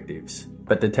detectives,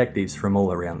 but detectives from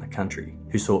all around the country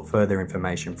who sought further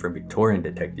information from Victorian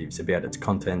detectives about its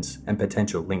contents and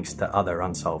potential links to other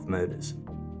unsolved murders.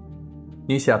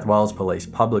 New South Wales Police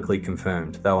publicly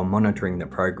confirmed they were monitoring the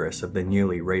progress of the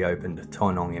newly reopened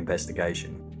Tynong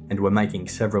investigation and were making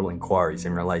several inquiries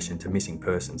in relation to missing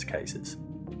persons cases.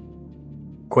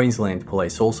 Queensland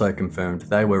Police also confirmed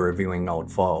they were reviewing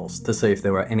old files to see if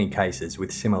there were any cases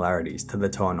with similarities to the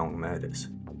Tynong murders.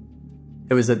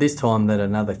 It was at this time that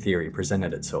another theory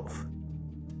presented itself.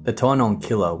 The Tynong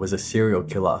killer was a serial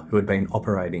killer who had been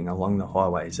operating along the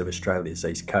highways of Australia's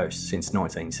east coast since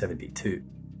 1972.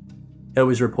 It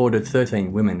was reported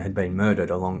 13 women had been murdered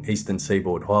along eastern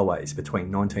seaboard highways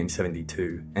between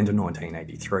 1972 and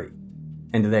 1983,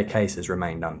 and their cases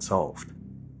remained unsolved,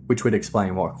 which would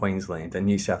explain why Queensland and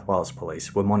New South Wales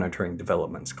Police were monitoring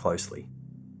developments closely.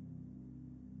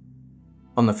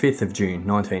 On the 5th of June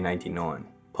 1989,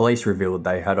 police revealed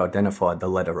they had identified the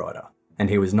letter writer, and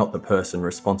he was not the person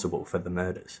responsible for the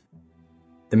murders.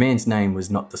 The man's name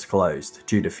was not disclosed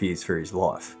due to fears for his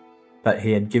life, but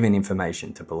he had given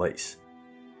information to police.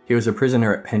 He was a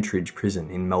prisoner at Pentridge Prison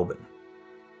in Melbourne.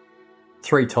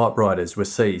 3 typewriters were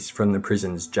seized from the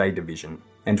prison's J Division,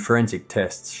 and forensic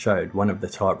tests showed one of the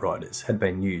typewriters had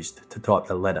been used to type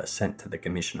the letter sent to the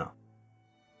Commissioner.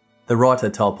 The writer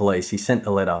told police he sent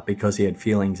the letter because he had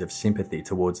feelings of sympathy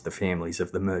towards the families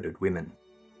of the murdered women.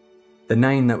 The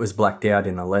name that was blacked out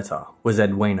in the letter was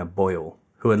Edwina Boyle,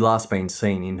 who had last been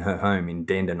seen in her home in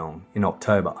Dandenong in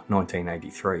October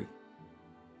 1983.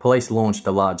 Police launched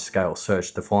a large-scale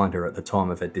search to find her at the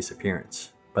time of her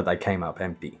disappearance, but they came up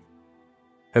empty.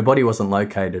 Her body wasn't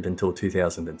located until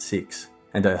 2006,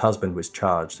 and her husband was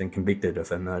charged and convicted of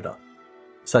her murder.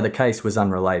 So the case was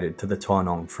unrelated to the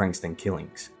Tynong Frankston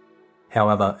killings.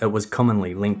 However, it was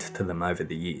commonly linked to them over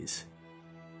the years.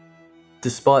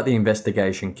 Despite the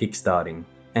investigation kickstarting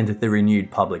and the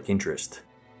renewed public interest,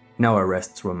 no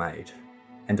arrests were made,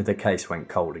 and the case went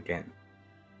cold again.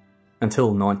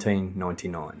 Until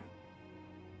 1999.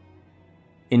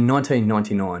 In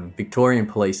 1999, Victorian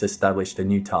Police established a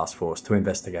new task force to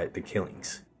investigate the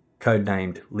killings,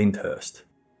 codenamed Lyndhurst.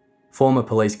 Former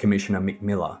Police Commissioner Mick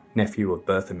Miller, nephew of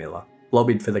Bertha Miller,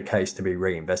 lobbied for the case to be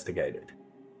re-investigated.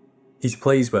 His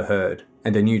pleas were heard,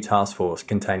 and a new task force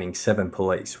containing 7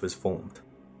 police was formed.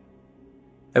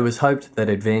 It was hoped that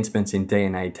advancements in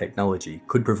DNA technology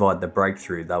could provide the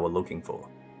breakthrough they were looking for.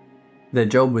 Their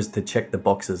job was to check the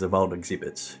boxes of old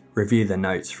exhibits, review the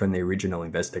notes from the original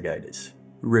investigators,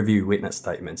 review witness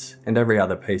statements, and every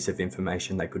other piece of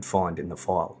information they could find in the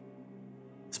file.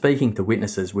 Speaking to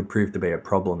witnesses would prove to be a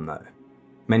problem though.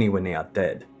 Many were now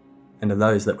dead, and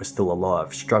those that were still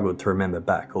alive struggled to remember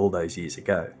back all those years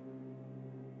ago.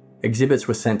 Exhibits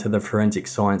were sent to the Forensic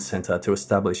Science Centre to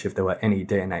establish if there were any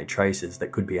DNA traces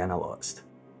that could be analysed.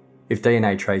 If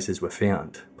DNA traces were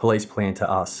found, police planned to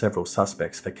ask several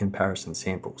suspects for comparison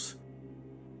samples.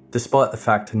 Despite the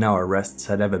fact no arrests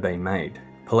had ever been made,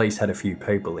 police had a few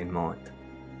people in mind.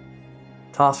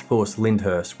 Task Force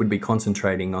Lyndhurst would be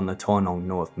concentrating on the Tynong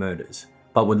North murders,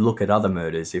 but would look at other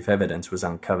murders if evidence was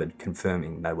uncovered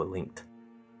confirming they were linked.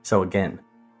 So again,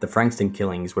 the Frankston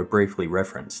killings were briefly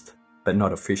referenced, but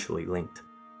not officially linked.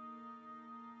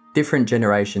 Different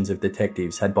generations of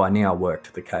detectives had by now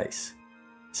worked the case.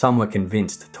 Some were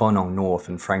convinced Tynong North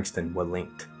and Frankston were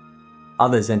linked.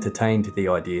 Others entertained the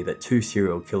idea that 2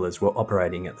 serial killers were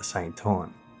operating at the same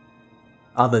time.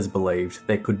 Others believed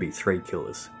there could be 3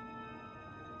 killers.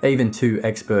 Even 2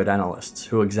 expert analysts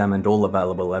who examined all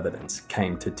available evidence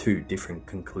came to 2 different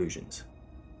conclusions.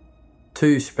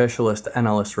 2 specialist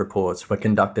analyst reports were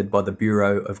conducted by the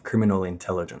Bureau of Criminal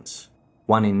Intelligence,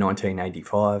 one in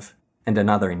 1985 and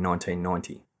another in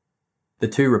 1990. The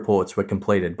 2 reports were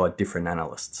completed by different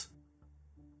analysts.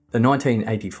 The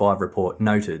 1985 report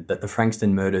noted that the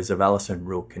Frankston murders of Alison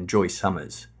Rook and Joy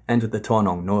Summers and the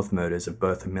Tynong North murders of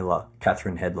Bertha Miller,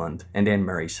 Catherine Headland and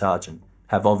Anne-Marie Sargent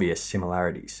have obvious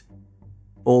similarities.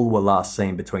 All were last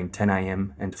seen between 10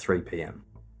 a.m. and 3 p.m.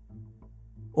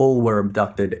 All were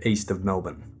abducted east of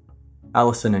Melbourne.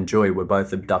 Alison and Joy were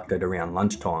both abducted around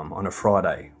lunchtime on a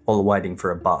Friday while waiting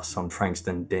for a bus on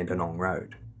Frankston Tynong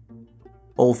Road.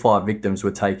 All 5 victims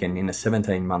were taken in a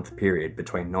 17-month period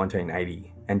between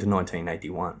 1980 and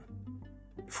 1981.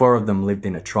 4 of them lived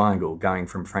in a triangle going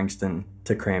from Frankston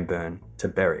to Cranbourne to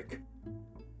Berwick.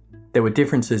 There were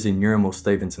differences in Nurimal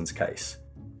Stevenson's case.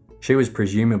 She was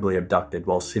presumably abducted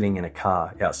while sitting in a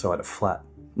car outside a flat,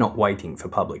 not waiting for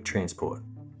public transport.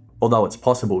 Although it's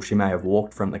possible she may have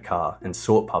walked from the car and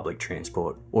sought public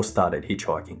transport or started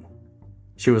hitchhiking.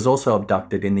 She was also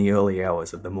abducted in the early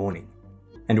hours of the morning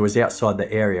and was outside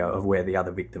the area of where the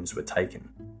other victims were taken.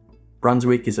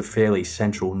 Brunswick is a fairly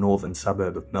central northern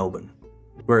suburb of Melbourne,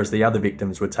 whereas the other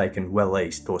victims were taken well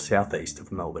east or southeast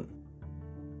of Melbourne.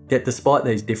 Yet despite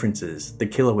these differences, the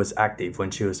killer was active when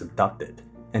she was abducted,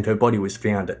 and her body was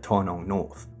found at Tynong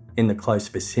North, in the close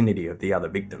vicinity of the other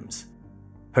victims.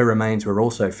 Her remains were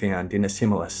also found in a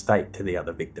similar state to the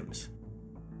other victims.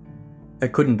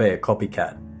 It couldn't be a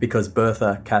copycat, because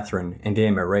Bertha, Catherine and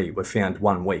Anne-Marie were found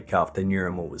 1 week after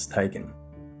Nurimal was taken.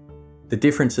 The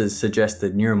differences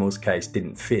suggested Nurimal's case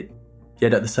didn't fit,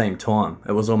 yet at the same time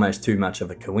it was almost too much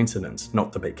of a coincidence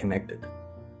not to be connected.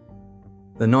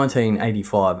 The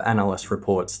 1985 analyst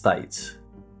report states,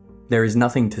 "There is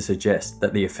nothing to suggest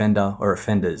that the offender or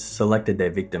offenders selected their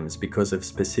victims because of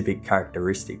specific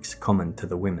characteristics common to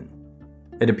the women.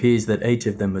 It appears that each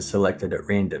of them was selected at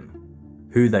random.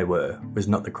 Who they were was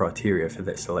not the criteria for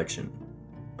their selection,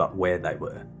 but where they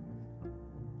were."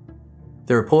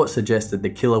 The report suggested the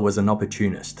killer was an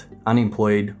opportunist,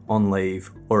 unemployed, on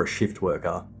leave, or a shift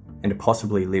worker, and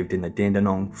possibly lived in the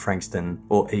Dandenong, Frankston,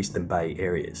 or Eastern Bay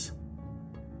areas.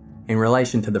 In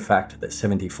relation to the fact that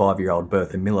 75-year-old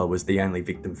Bertha Miller was the only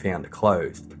victim found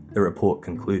clothed, the report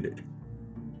concluded,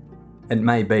 "It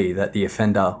may be that the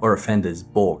offender or offenders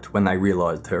balked when they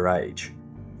realised her age,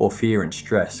 or fear and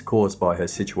stress caused by her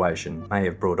situation may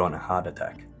have brought on a heart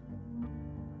attack."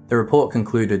 The report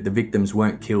concluded the victims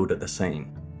weren't killed at the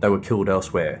scene, they were killed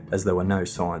elsewhere as there were no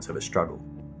signs of a struggle.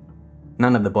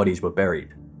 None of the bodies were buried,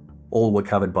 all were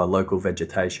covered by local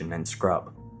vegetation and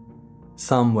scrub.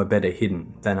 Some were better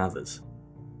hidden than others.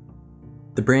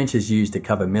 The branches used to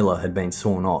cover Miller had been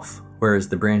sawn off, whereas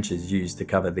the branches used to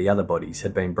cover the other bodies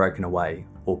had been broken away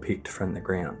or picked from the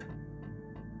ground.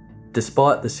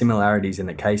 Despite the similarities in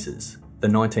the cases, the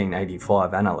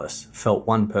 1985 analysts felt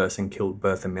one person killed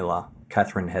Bertha Miller,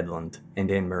 Catherine Headland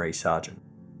and Anne-Marie Sargent.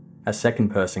 A second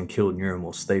person killed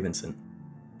Nurimal Stevenson,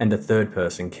 and a third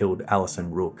person killed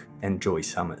Alison Rook and Joy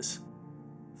Summers.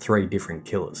 3 different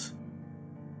killers.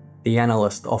 The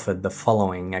analyst offered the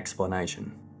following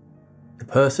explanation. The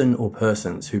person or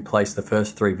persons who placed the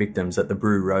first 3 victims at the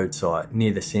Brew Road site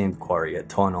near the sand quarry at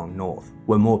Tynong North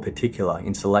were more particular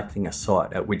in selecting a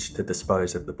site at which to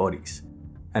dispose of the bodies.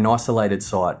 An isolated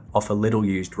site off a little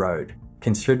used road,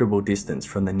 considerable distance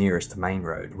from the nearest main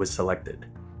road, was selected.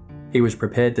 He was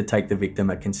prepared to take the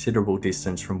victim a considerable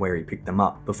distance from where he picked them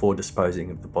up before disposing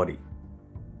of the body.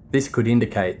 This could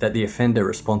indicate that the offender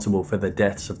responsible for the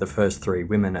deaths of the first 3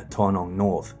 women at Tynong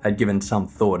North had given some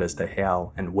thought as to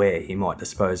how and where he might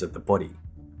dispose of the body,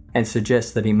 and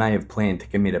suggests that he may have planned to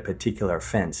commit a particular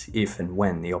offence if and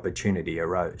when the opportunity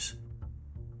arose.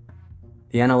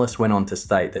 The analyst went on to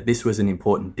state that this was an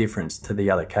important difference to the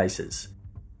other cases.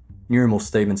 Nurimal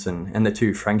Stevenson and the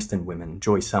 2 Frankston women,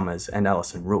 Joy Summers and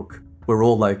Alison Rook, were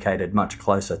all located much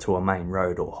closer to a main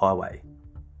road or highway,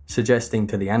 suggesting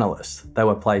to the analyst they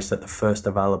were placed at the first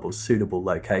available suitable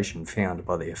location found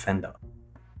by the offender.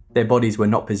 Their bodies were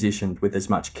not positioned with as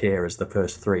much care as the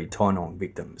first 3 Tynong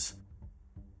victims.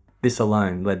 This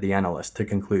alone led the analyst to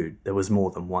conclude there was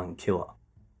more than one killer.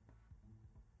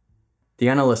 The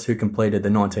analyst who completed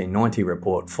the 1990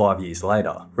 report 5 years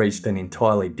later reached an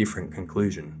entirely different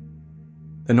conclusion.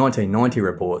 The 1990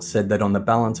 report said that on the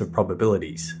balance of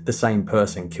probabilities, the same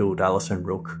person killed Alison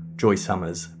Rook, Joy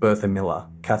Summers, Bertha Miller,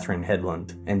 Catherine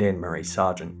Headland and Anne-Marie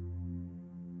Sargent.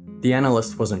 The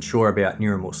analyst wasn't sure about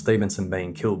Nurimal Stevenson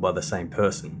being killed by the same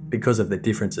person because of the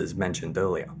differences mentioned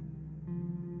earlier.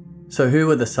 So who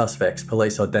were the suspects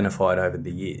police identified over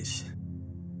the years?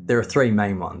 There are 3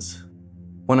 main ones.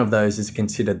 One of those is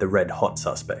considered the red hot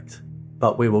suspect,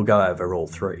 but we will go over all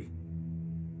 3.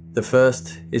 The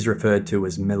first is referred to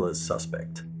as Miller's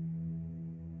suspect.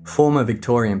 Former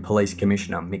Victorian Police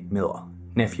Commissioner Mick Miller,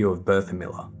 nephew of Bertha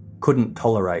Miller, couldn't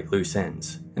tolerate loose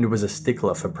ends and was a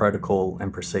stickler for protocol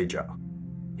and procedure.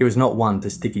 He was not one to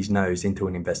stick his nose into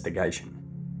an investigation.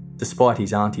 Despite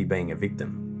his auntie being a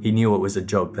victim, he knew it was a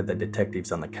job for the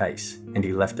detectives on the case and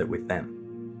he left it with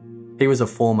them. He was a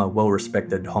former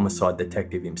well-respected homicide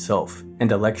detective himself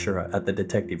and a lecturer at the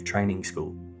detective training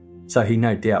school, so he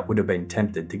no doubt would have been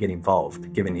tempted to get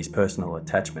involved given his personal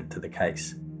attachment to the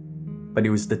case. But he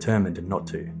was determined not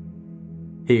to.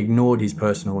 He ignored his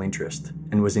personal interest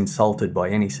and was insulted by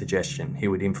any suggestion he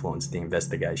would influence the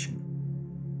investigation.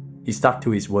 He stuck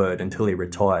to his word until he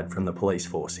retired from the police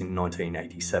force in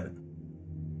 1987.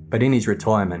 But in his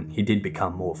retirement, he did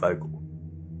become more vocal.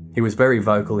 He was very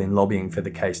vocal in lobbying for the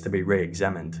case to be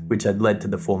re-examined, which had led to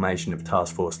the formation of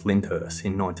Task Force Lyndhurst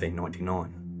in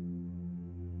 1999.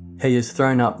 He has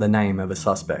thrown up the name of a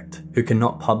suspect who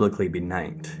cannot publicly be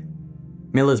named.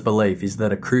 Miller's belief is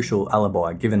that a crucial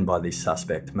alibi given by this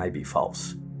suspect may be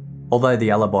false, although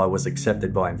the alibi was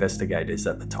accepted by investigators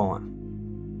at the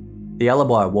time. The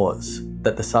alibi was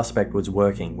that the suspect was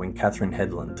working when Catherine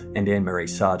Headland and Anne-Marie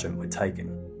Sargent were taken,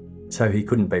 so he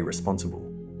couldn't be responsible.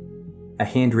 A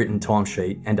handwritten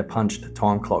timesheet and a punched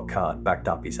time clock card backed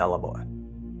up his alibi.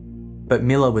 But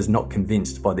Miller was not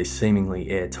convinced by this seemingly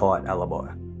airtight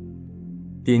alibi.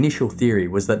 The initial theory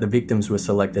was that the victims were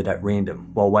selected at random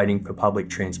while waiting for public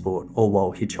transport or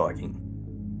while hitchhiking.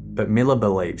 But Miller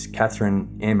believes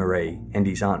Catherine, Anne-Marie and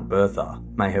his aunt Bertha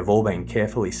may have all been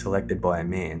carefully selected by a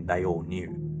man they all knew.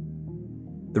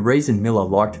 The reason Miller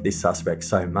liked this suspect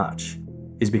so much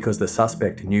is because the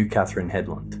suspect knew Catherine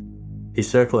Headland. His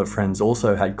circle of friends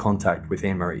also had contact with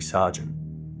Anne-Marie Sargent,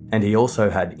 and he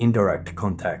also had indirect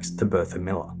contacts to Bertha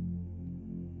Miller.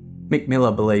 Mick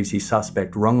Miller believes his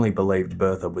suspect wrongly believed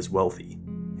Bertha was wealthy,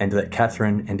 and that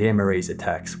Catherine and Anne-Marie's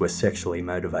attacks were sexually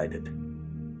motivated.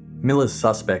 Miller's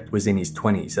suspect was in his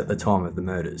 20s at the time of the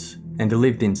murders, and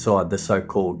lived inside the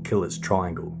so-called Killer's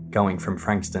Triangle, going from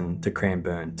Frankston to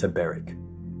Cranbourne to Berwick.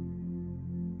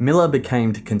 Miller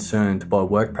became concerned by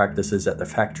work practices at the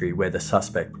factory where the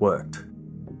suspect worked.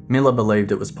 Miller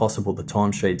believed it was possible the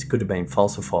timesheets could have been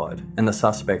falsified and the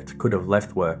suspect could have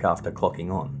left work after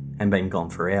clocking on and been gone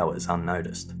for hours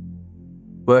unnoticed.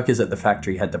 Workers at the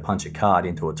factory had to punch a card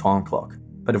into a time clock,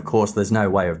 but of course there's no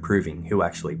way of proving who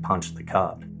actually punched the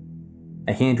card.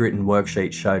 A handwritten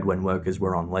worksheet showed when workers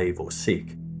were on leave or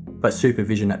sick, but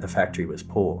supervision at the factory was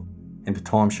poor, and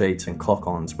timesheets and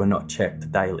clock-ons were not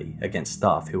checked daily against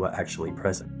staff who were actually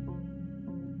present.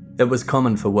 It was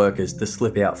common for workers to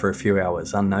slip out for a few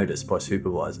hours unnoticed by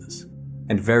supervisors,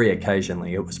 and very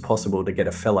occasionally it was possible to get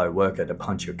a fellow worker to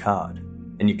punch your card,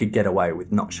 and you could get away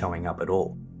with not showing up at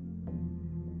all.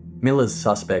 Miller's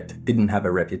suspect didn't have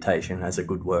a reputation as a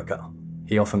good worker.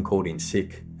 He often called in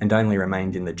sick and only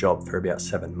remained in the job for about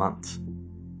 7 months.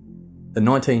 The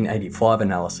 1985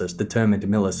 analysis determined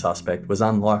Miller's suspect was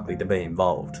unlikely to be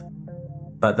involved,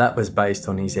 but that was based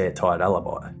on his airtight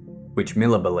alibi, which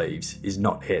Miller believes is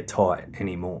not airtight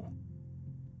anymore.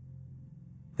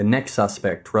 The next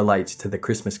suspect relates to the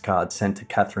Christmas card sent to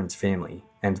Catherine's family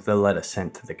and the letter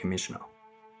sent to the Commissioner.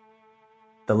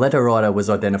 The letter writer was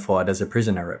identified as a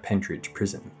prisoner at Pentridge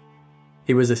Prison.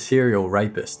 He was a serial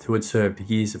rapist who had served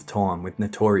years of time with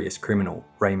notorious criminal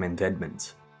Raymond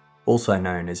Edmonds, also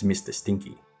known as Mr.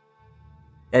 Stinky.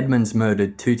 Edmonds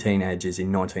murdered 2 teenagers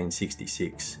in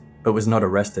 1966, but was not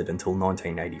arrested until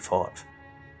 1985.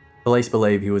 Police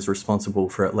believe he was responsible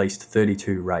for at least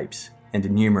 32 rapes and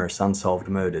numerous unsolved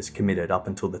murders committed up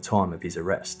until the time of his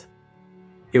arrest.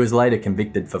 He was later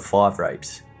convicted for 5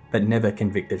 rapes, but never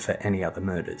convicted for any other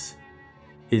murders.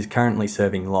 He is currently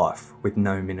serving life with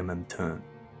no minimum term.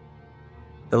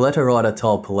 The letter writer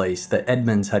told police that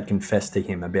Edmonds had confessed to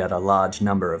him about a large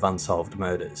number of unsolved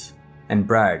murders and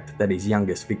bragged that his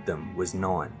youngest victim was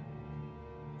 9.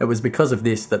 It was because of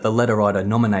this that the letter writer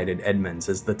nominated Edmonds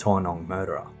as the Tynong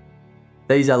murderer.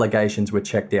 These allegations were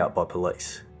checked out by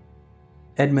police.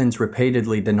 Edmonds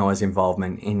repeatedly denies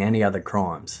involvement in any other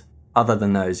crimes other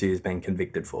than those he has been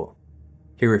convicted for.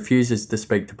 He refuses to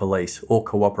speak to police or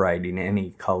cooperate in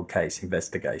any cold case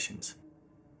investigations.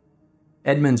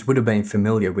 Edmonds would have been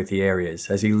familiar with the areas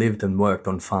as he lived and worked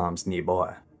on farms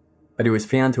nearby, but he was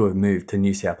found to have moved to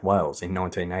New South Wales in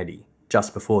 1980,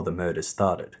 just before the murders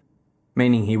started,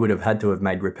 meaning he would have had to have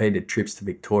made repeated trips to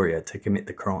Victoria to commit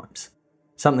the crimes,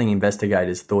 something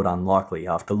investigators thought unlikely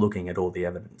after looking at all the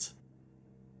evidence.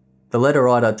 The letter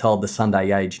writer told the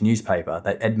Sunday Age newspaper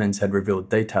that Edmonds had revealed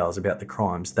details about the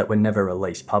crimes that were never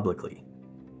released publicly.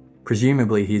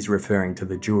 Presumably he is referring to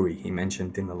the jewellery he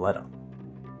mentioned in the letter.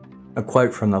 A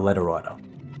quote from the letter writer: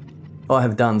 "I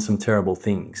have done some terrible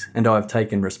things and I have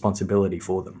taken responsibility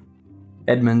for them.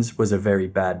 Edmonds was a very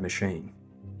bad machine.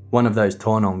 One of those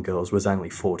Tynong girls was only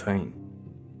 14.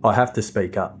 I have to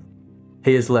speak up.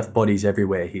 He has left bodies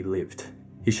everywhere he lived.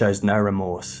 He shows no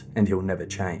remorse and he'll never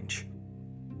change.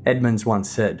 Edmonds once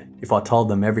said, if I told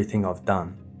them everything I've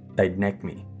done, they'd neck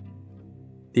me.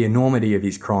 The enormity of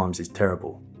his crimes is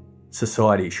terrible.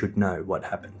 Society should know what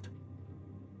happened."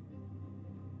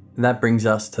 That brings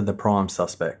us to the prime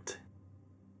suspect.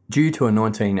 Due to a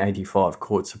 1985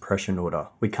 court suppression order,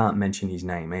 we can't mention his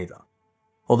name either,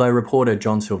 although reporter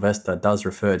John Sylvester does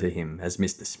refer to him as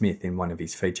Mr. Smith in one of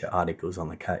his feature articles on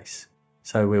the case,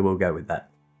 so we will go with that.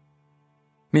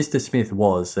 Mr. Smith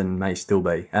was, and may still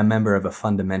be, a member of a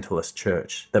fundamentalist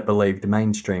church that believed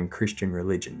mainstream Christian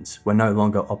religions were no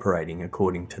longer operating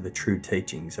according to the true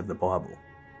teachings of the Bible.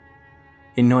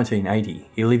 In 1980,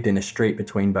 he lived in a street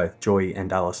between both Joy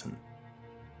and Allison.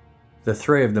 The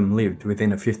three of them lived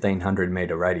within a 1,500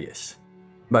 metre radius.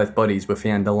 Both bodies were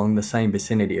found along the same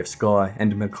vicinity of Skye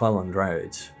and McClelland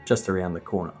roads, just around the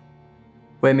corner.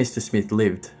 Where Mr. Smith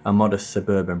lived, a modest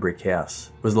suburban brick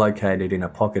house, was located in a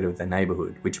pocket of the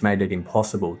neighbourhood which made it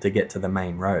impossible to get to the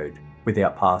main road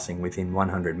without passing within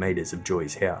 100 metres of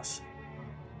Joy's house.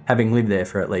 Having lived there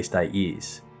for at least 8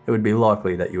 years, it would be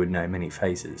likely that you would know many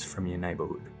faces from your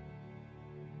neighbourhood.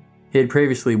 He had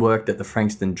previously worked at the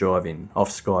Frankston drive-in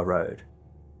off Skye Road.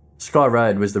 Skye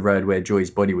Road was the road where Joy's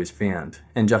body was found,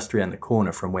 and just around the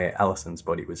corner from where Allison's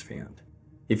body was found.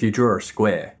 If you draw a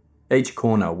square, each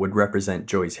corner would represent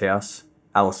Joy's house,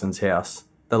 Allison's house,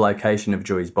 the location of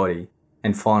Joy's body,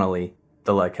 and finally,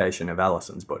 the location of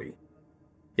Allison's body.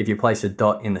 If you place a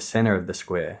dot in the centre of the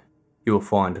square, you will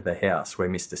find the house where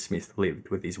Mr. Smith lived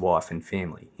with his wife and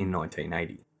family in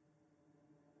 1980.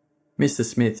 Mr.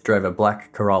 Smith drove a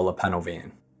black Corolla panel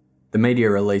van. The media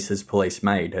releases police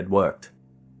made had worked.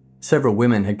 Several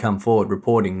women had come forward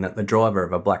reporting that the driver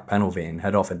of a black panel van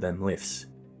had offered them lifts.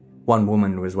 One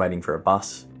woman was waiting for a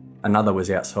bus. Another was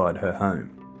outside her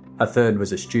home. A third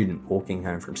was a student walking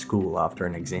home from school after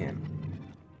an exam.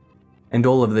 And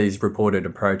all of these reported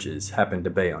approaches happened to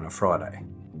be on a Friday.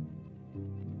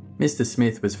 Mr.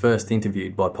 Smith was first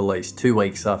interviewed by police 2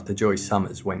 weeks after Joy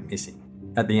Summers went missing,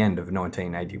 at the end of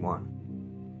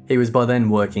 1981. He was by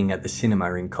then working at the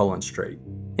cinema in Collins Street,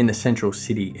 in the central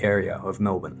city area of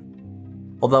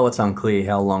Melbourne. Although it's unclear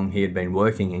how long he had been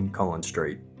working in Collins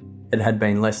Street, it had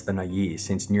been less than a year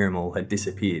since Newmal had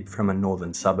disappeared from a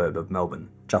northern suburb of Melbourne,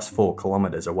 just 4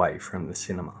 kilometres away from the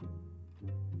cinema.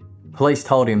 Police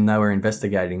told him they were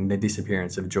investigating the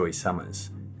disappearance of Joy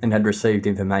Summers and had received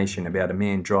information about a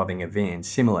man driving a van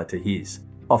similar to his,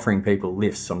 offering people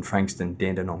lifts on Frankston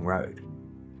Dandenong Road.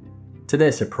 To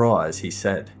their surprise, he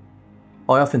said,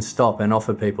 "I often stop and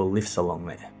offer people lifts along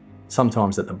there,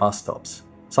 sometimes at the bus stops,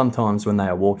 sometimes when they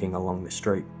are walking along the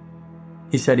street."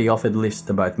 He said he offered lifts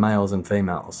to both males and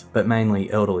females, but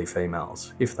mainly elderly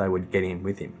females, if they would get in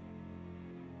with him.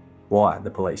 Why, the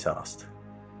police asked.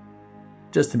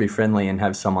 Just to be friendly and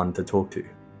have someone to talk to.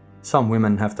 Some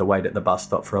women have to wait at the bus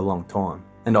stop for a long time,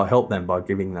 and I help them by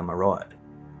giving them a ride.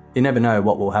 You never know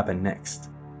what will happen next.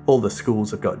 All the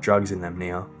schools have got drugs in them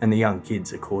now, and the young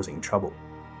kids are causing trouble.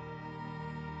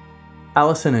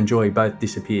 Allison and Joy both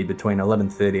disappeared between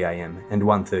 11:30am and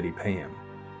 1:30pm.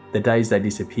 The days they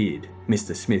disappeared,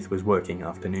 Mr. Smith was working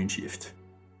afternoon shift.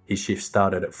 His shift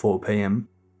started at 4pm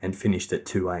and finished at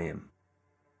 2am.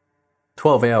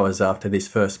 12 hours after this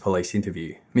first police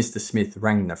interview, Mr. Smith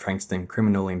rang the Frankston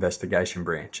Criminal Investigation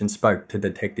Branch and spoke to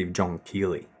Detective John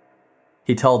Keeley.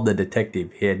 He told the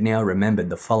detective he had now remembered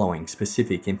the following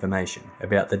specific information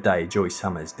about the day Joy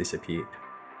Summers disappeared.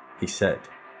 He said,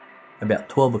 "About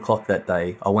 12 o'clock that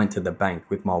day, I went to the bank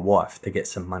with my wife to get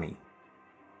some money.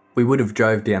 We would have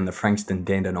drove down the Frankston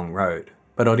Dandenong Road,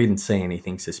 but I didn't see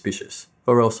anything suspicious,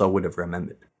 or else I would have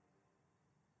remembered."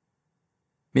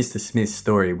 Mr. Smith's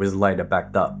story was later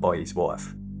backed up by his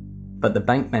wife, but the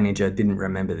bank manager didn't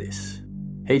remember this.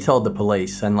 He told the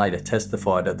police and later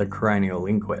testified at the coronial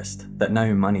inquest that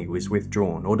no money was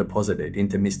withdrawn or deposited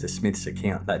into Mr. Smith's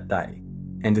account that day,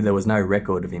 and there was no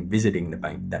record of him visiting the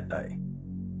bank that day.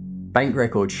 Bank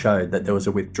records showed that there was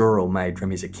a withdrawal made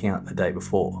from his account the day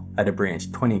before, at a branch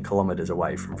 20 kilometres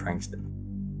away from Frankston.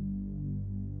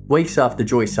 Weeks after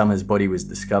Joy Summers' body was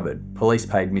discovered, police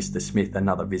paid Mr. Smith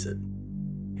another visit.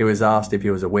 He was asked if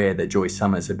he was aware that Joy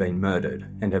Summers had been murdered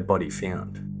and her body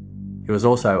found. He was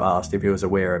also asked if he was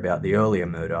aware about the earlier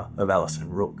murder of Alison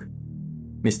Rook.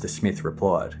 Mr. Smith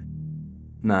replied,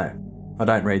 "No, I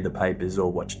don't read the papers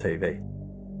or watch TV."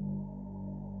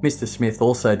 Mr. Smith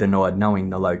also denied knowing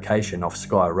the location off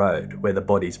Skye Road where the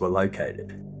bodies were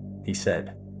located. He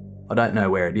said, "I don't know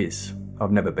where it is.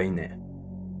 I've never been there."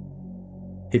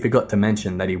 He forgot to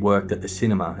mention that he worked at the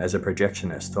cinema as a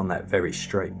projectionist on that very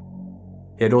street.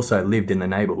 He had also lived in the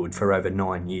neighbourhood for over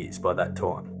 9 years by that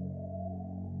time.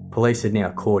 Police had now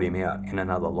caught him out in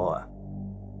another lie.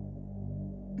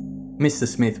 Mr.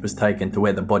 Smith was taken to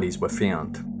where the bodies were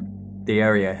found. The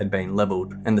area had been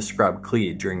levelled and the scrub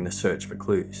cleared during the search for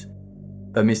clues.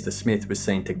 but Mr. Smith was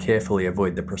seen to carefully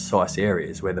avoid the precise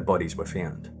areas where the bodies were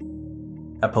found.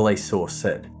 A police source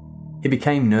said, "He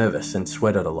became nervous and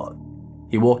sweated a lot.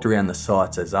 He walked around the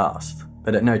sites as asked,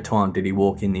 but at no time did he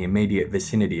walk in the immediate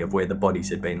vicinity of where the bodies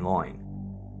had been lying.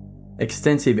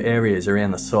 Extensive areas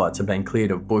around the sites have been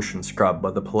cleared of bush and scrub by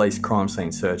the police crime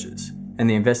scene searchers, and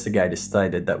the investigators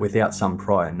stated that without some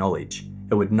prior knowledge,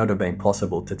 it would not have been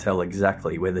possible to tell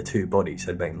exactly where the two bodies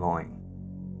had been lying."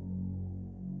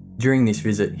 During this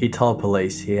visit, he told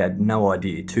police he had no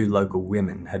idea two local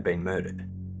women had been murdered.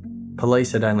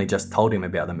 Police had only just told him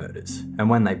about the murders, and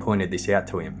when they pointed this out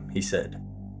to him, he said,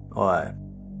 I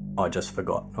just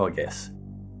forgot, I guess."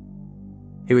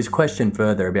 He was questioned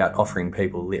further about offering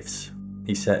people lifts.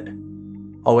 He said,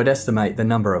 "I would estimate the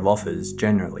number of offers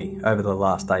generally over the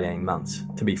last 18 months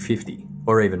to be 50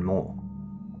 or even more.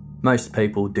 Most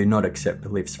people do not accept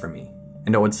lifts from me,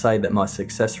 and I would say that my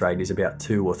success rate is about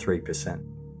 2 or 3%.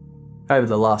 Over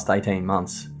the last 18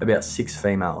 months, about 6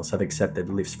 females have accepted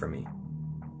lifts from me.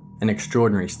 An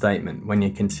extraordinary statement when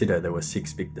you consider there were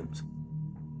 6 victims."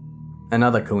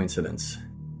 Another coincidence.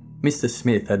 Mr.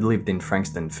 Smith had lived in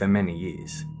Frankston for many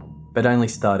years, but only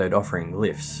started offering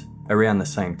lifts around the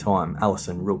same time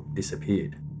Alison Rook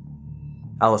disappeared.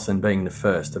 Alison being the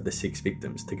first of the 6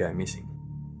 victims to go missing.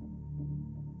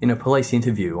 In a police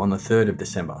interview on the 3rd of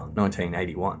December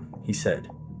 1981, he said,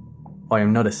 "I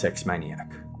am not a sex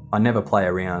maniac. I never play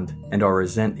around, and I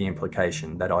resent the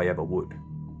implication that I ever would."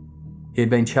 He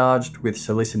had been charged with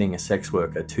soliciting a sex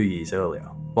worker 2 years earlier,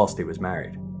 whilst he was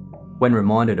married. When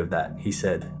reminded of that, he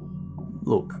said,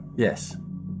 "Look, yes,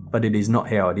 but it is not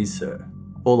how it is, sir.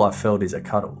 All I felt is a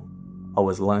cuddle. I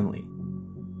was lonely."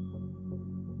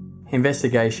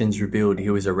 Investigations revealed he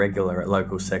was a regular at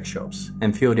local sex shops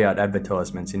and filled out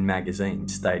advertisements in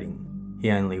magazines stating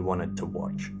he only wanted to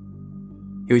watch.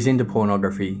 He was into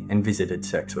pornography and visited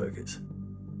sex workers.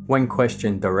 When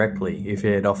questioned directly if he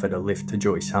had offered a lift to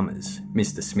Joy Summers,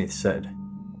 Mr. Smith said,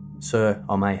 "Sir,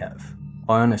 I may have.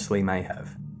 I honestly may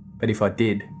have. But if I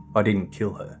did, I didn't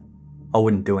kill her. I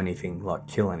wouldn't do anything like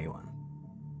kill anyone."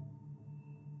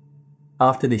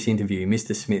 After this interview,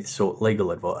 Mr. Smith sought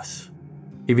legal advice.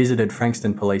 He visited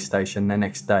Frankston Police Station the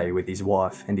next day with his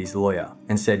wife and his lawyer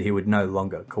and said he would no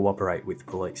longer cooperate with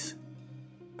police.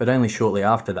 But only shortly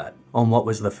after that, on what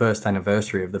was the first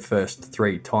anniversary of the first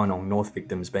 3 Tynong North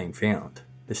victims being found,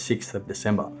 the 6th of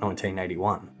December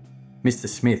 1981, Mr.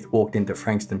 Smith walked into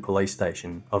Frankston Police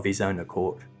Station of his own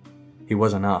accord. He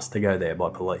wasn't asked to go there by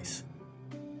police.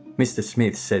 Mr.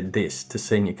 Smith said this to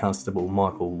Senior Constable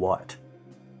Michael White.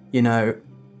 "You know,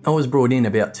 I was brought in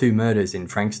about 2 murders in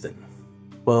Frankston.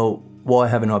 Well, why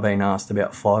haven't I been asked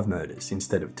about 5 murders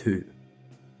instead of 2?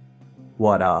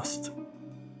 White asked,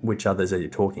 "Which others are you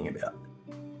talking about?"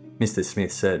 Mr.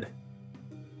 Smith said,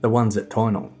 "The ones at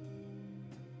Tynong."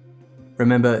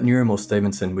 Remember, Nurimal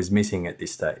Stevenson was missing at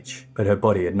this stage, but her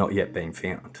body had not yet been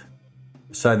found.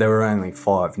 So there were only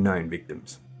 5 known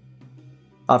victims.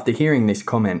 After hearing this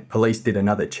comment, police did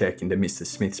another check into Mr.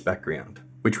 Smith's background,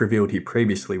 which revealed he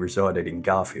previously resided in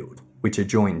Garfield, which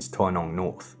adjoins Tynong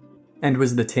North, and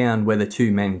was the town where the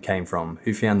 2 men came from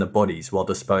who found the bodies while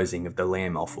disposing of the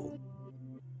lamb offal.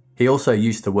 He also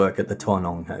used to work at the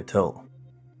Tynong Hotel.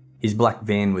 His black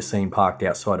van was seen parked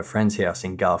outside a friend's house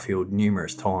in Garfield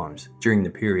numerous times during the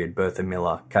period Bertha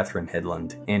Miller, Catherine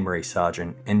Headland, Anne-Marie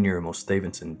Sargent and Nurimal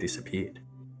Stevenson disappeared.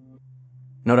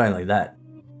 Not only that,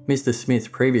 Mr.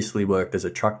 Smith previously worked as a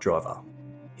truck driver.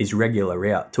 His regular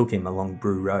route took him along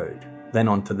Brew Road, then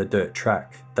onto the dirt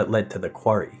track that led to the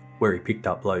quarry where he picked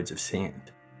up loads of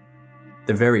sand.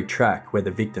 The very track where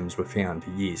the victims were found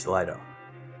years later.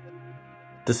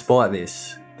 Despite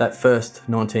this, that first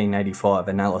 1985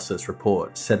 analysis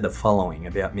report said the following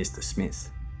about Mr.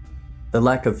 Smith. The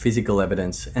lack of physical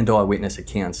evidence and eyewitness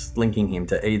accounts linking him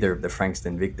to either of the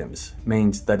Frankston victims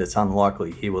means that it's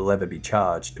unlikely he will ever be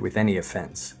charged with any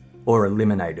offence or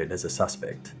eliminated as a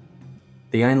suspect.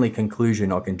 The only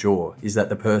conclusion I can draw is that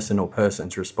the person or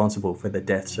persons responsible for the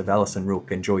deaths of Alison Rook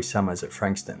and Joy Summers at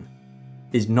Frankston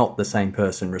is not the same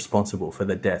person responsible for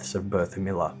the deaths of Bertha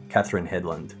Miller, Catherine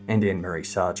Headland and Anne-Marie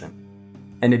Sargent,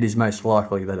 and it is most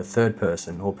likely that a third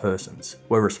person or persons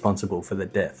were responsible for the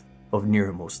death of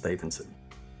Nurimal Stevenson.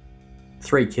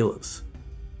 3 killers.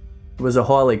 It was a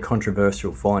highly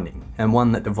controversial finding and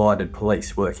one that divided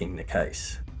police working the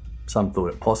case. Some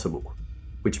thought it possible,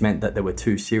 which meant that there were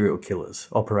 2 serial killers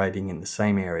operating in the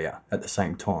same area at the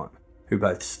same time, who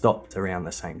both stopped around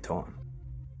the same time.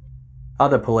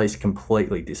 Other police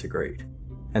completely disagreed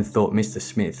and thought Mr.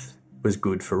 Smith was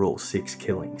good for all 6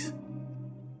 killings.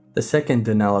 The second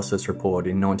analysis report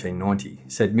in 1990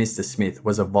 said Mr. Smith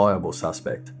was a viable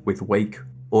suspect with weak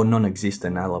or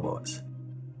non-existent alibis.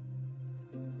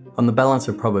 On the balance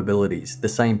of probabilities, the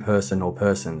same person or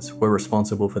persons were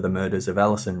responsible for the murders of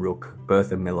Alison Rook,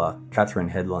 Bertha Miller, Catherine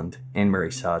Headland,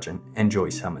 Anne-Marie Sargent, and Joy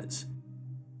Summers.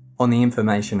 On the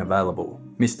information available,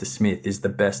 Mr. Smith is the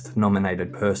best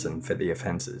nominated person for the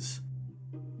offences.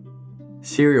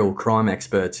 Serial crime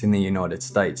experts in the United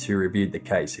States who reviewed the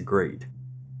case agreed.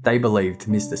 They believed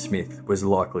Mr. Smith was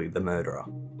likely the murderer.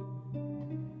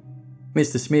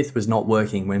 Mr. Smith was not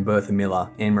working when Bertha Miller,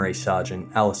 Anne-Marie Sargent,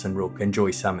 Alison Rook and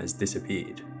Joy Summers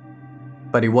disappeared.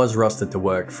 But he was rostered to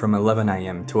work from 11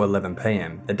 a.m. to 11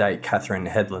 p.m. the day Catherine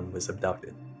Headland was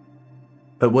abducted.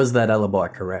 But was that alibi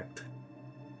correct?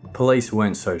 Police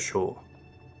weren't so sure.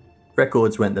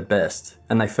 Records weren't the best,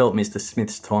 and they felt Mr.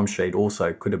 Smith's timesheet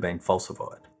also could have been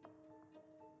falsified.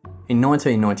 In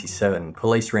 1997,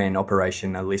 police ran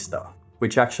Operation Alista,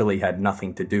 which actually had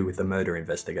nothing to do with the murder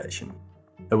investigation.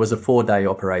 It was a 4-day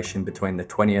operation between the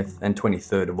 20th and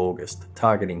 23rd of August,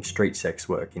 targeting street sex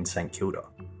work in St Kilda.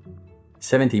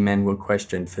 70 men were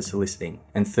questioned for soliciting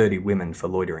and 30 women for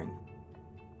loitering.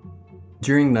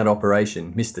 During that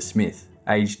operation, Mr. Smith,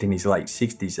 aged in his late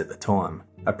 60s at the time,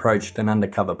 approached an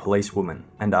undercover policewoman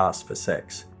and asked for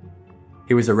sex.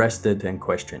 He was arrested and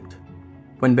questioned.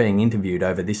 When being interviewed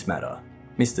over this matter,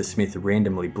 Mr. Smith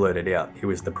randomly blurted out he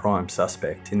was the prime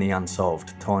suspect in the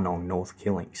unsolved Tynong North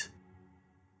killings.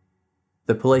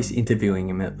 The police interviewing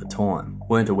him at the time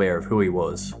weren't aware of who he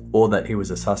was or that he was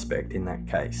a suspect in that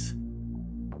case.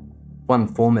 One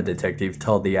former detective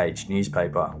told the Age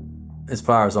newspaper, "As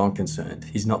far as I'm concerned,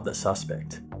 he's not the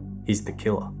suspect, he's the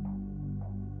killer."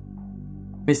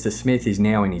 Mr. Smith is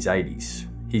now in his 80s.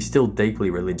 He's still deeply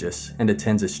religious and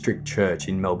attends a strict church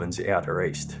in Melbourne's Outer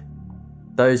East.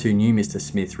 Those who knew Mr.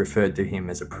 Smith referred to him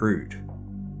as a prude.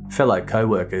 Fellow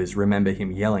co-workers remember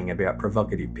him yelling about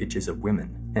provocative pictures of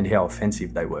women and how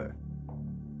offensive they were.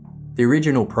 The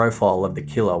original profile of the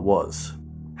killer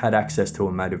had access to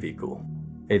a motor vehicle,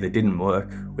 either didn't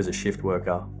work, was a shift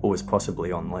worker, or was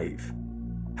possibly on leave.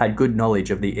 Had good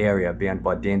knowledge of the area bound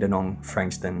by Tynong,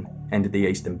 Frankston and the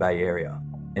Eastern Bay area,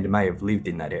 and may have lived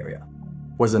in that area.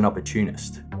 Was an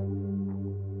opportunist.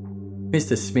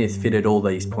 Mr. Smith fitted all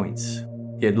these points.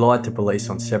 He had lied to police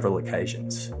on several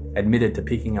occasions, admitted to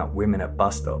picking up women at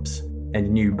bus stops,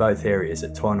 and knew both areas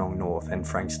at Tynong North and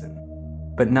Frankston.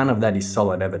 But none of that is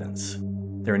solid evidence.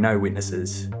 There are no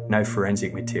witnesses, no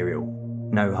forensic material,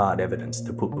 no hard evidence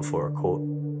to put before a court.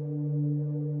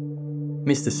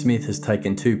 Mr. Smith has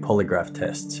taken 2 polygraph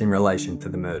tests in relation to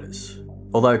the murders.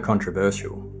 Although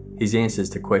controversial, his answers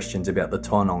to questions about the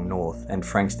Tynong North and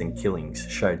Frankston killings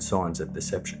showed signs of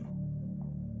deception.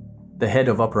 The head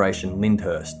of Operation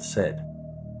Lyndhurst said,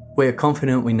 "We are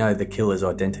confident we know the killer's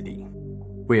identity.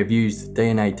 We have used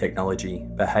DNA technology,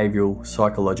 behavioural,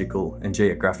 psychological and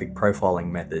geographic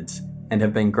profiling methods and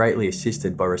have been greatly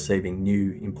assisted by receiving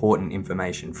new, important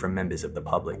information from members of the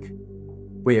public.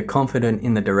 We are confident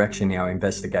in the direction our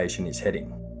investigation is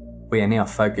heading. We are now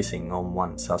focusing on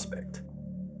one suspect."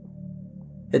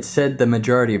 It's said the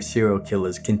majority of serial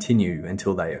killers continue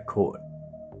until they are caught.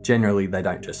 Generally, they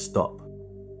don't just stop,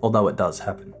 although it does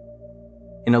happen.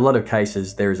 In a lot of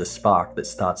cases, there is a spark that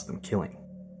starts them killing,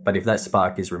 but if that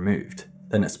spark is removed,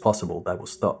 then it's possible they will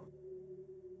stop.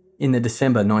 In the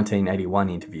December 1981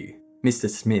 interview, Mr.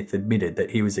 Smith admitted that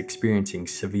he was experiencing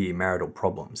severe marital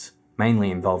problems,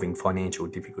 mainly involving financial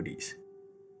difficulties.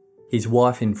 His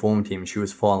wife informed him she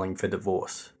was filing for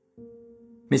divorce.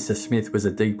 Mr. Smith was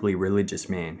a deeply religious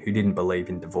man who didn't believe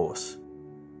in divorce.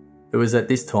 It was at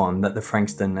this time that the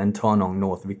Frankston and Tynong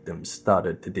North victims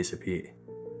started to disappear.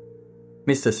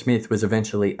 Mr. Smith was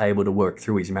eventually able to work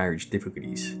through his marriage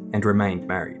difficulties and remained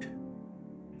married,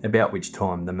 about which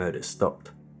time the murders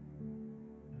stopped.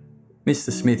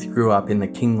 Mr. Smith grew up in the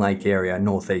Kinglake area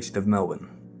northeast of Melbourne.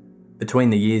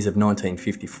 Between the years of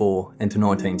 1954 and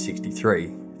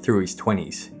 1963, through his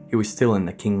 20s, he was still in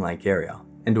the Kinglake area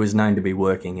and was known to be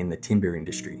working in the timber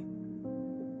industry.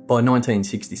 By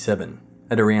 1967,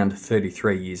 at around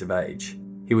 33 years of age,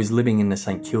 he was living in the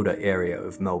St Kilda area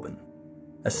of Melbourne,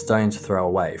 a stone's throw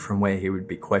away from where he would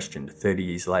be questioned 30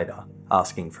 years later,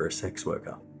 asking for a sex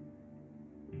worker.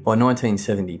 By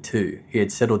 1972, he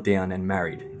had settled down and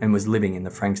married and was living in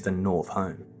the Frankston North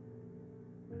home.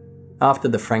 After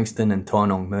the Frankston and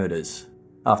Tynong murders,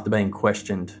 after being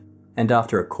questioned, and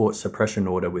after a court suppression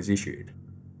order was issued,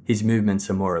 his movements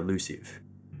are more elusive.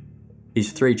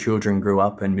 His 3 children grew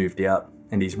up and moved out,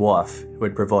 and his wife, who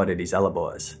had provided his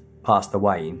alibis, passed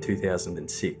away in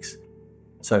 2006,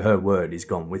 so her word is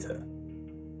gone with her.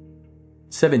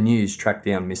 7 News tracked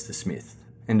down Mr. Smith,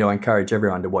 and I encourage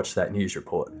everyone to watch that news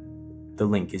report. The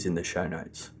link is in the show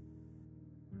notes.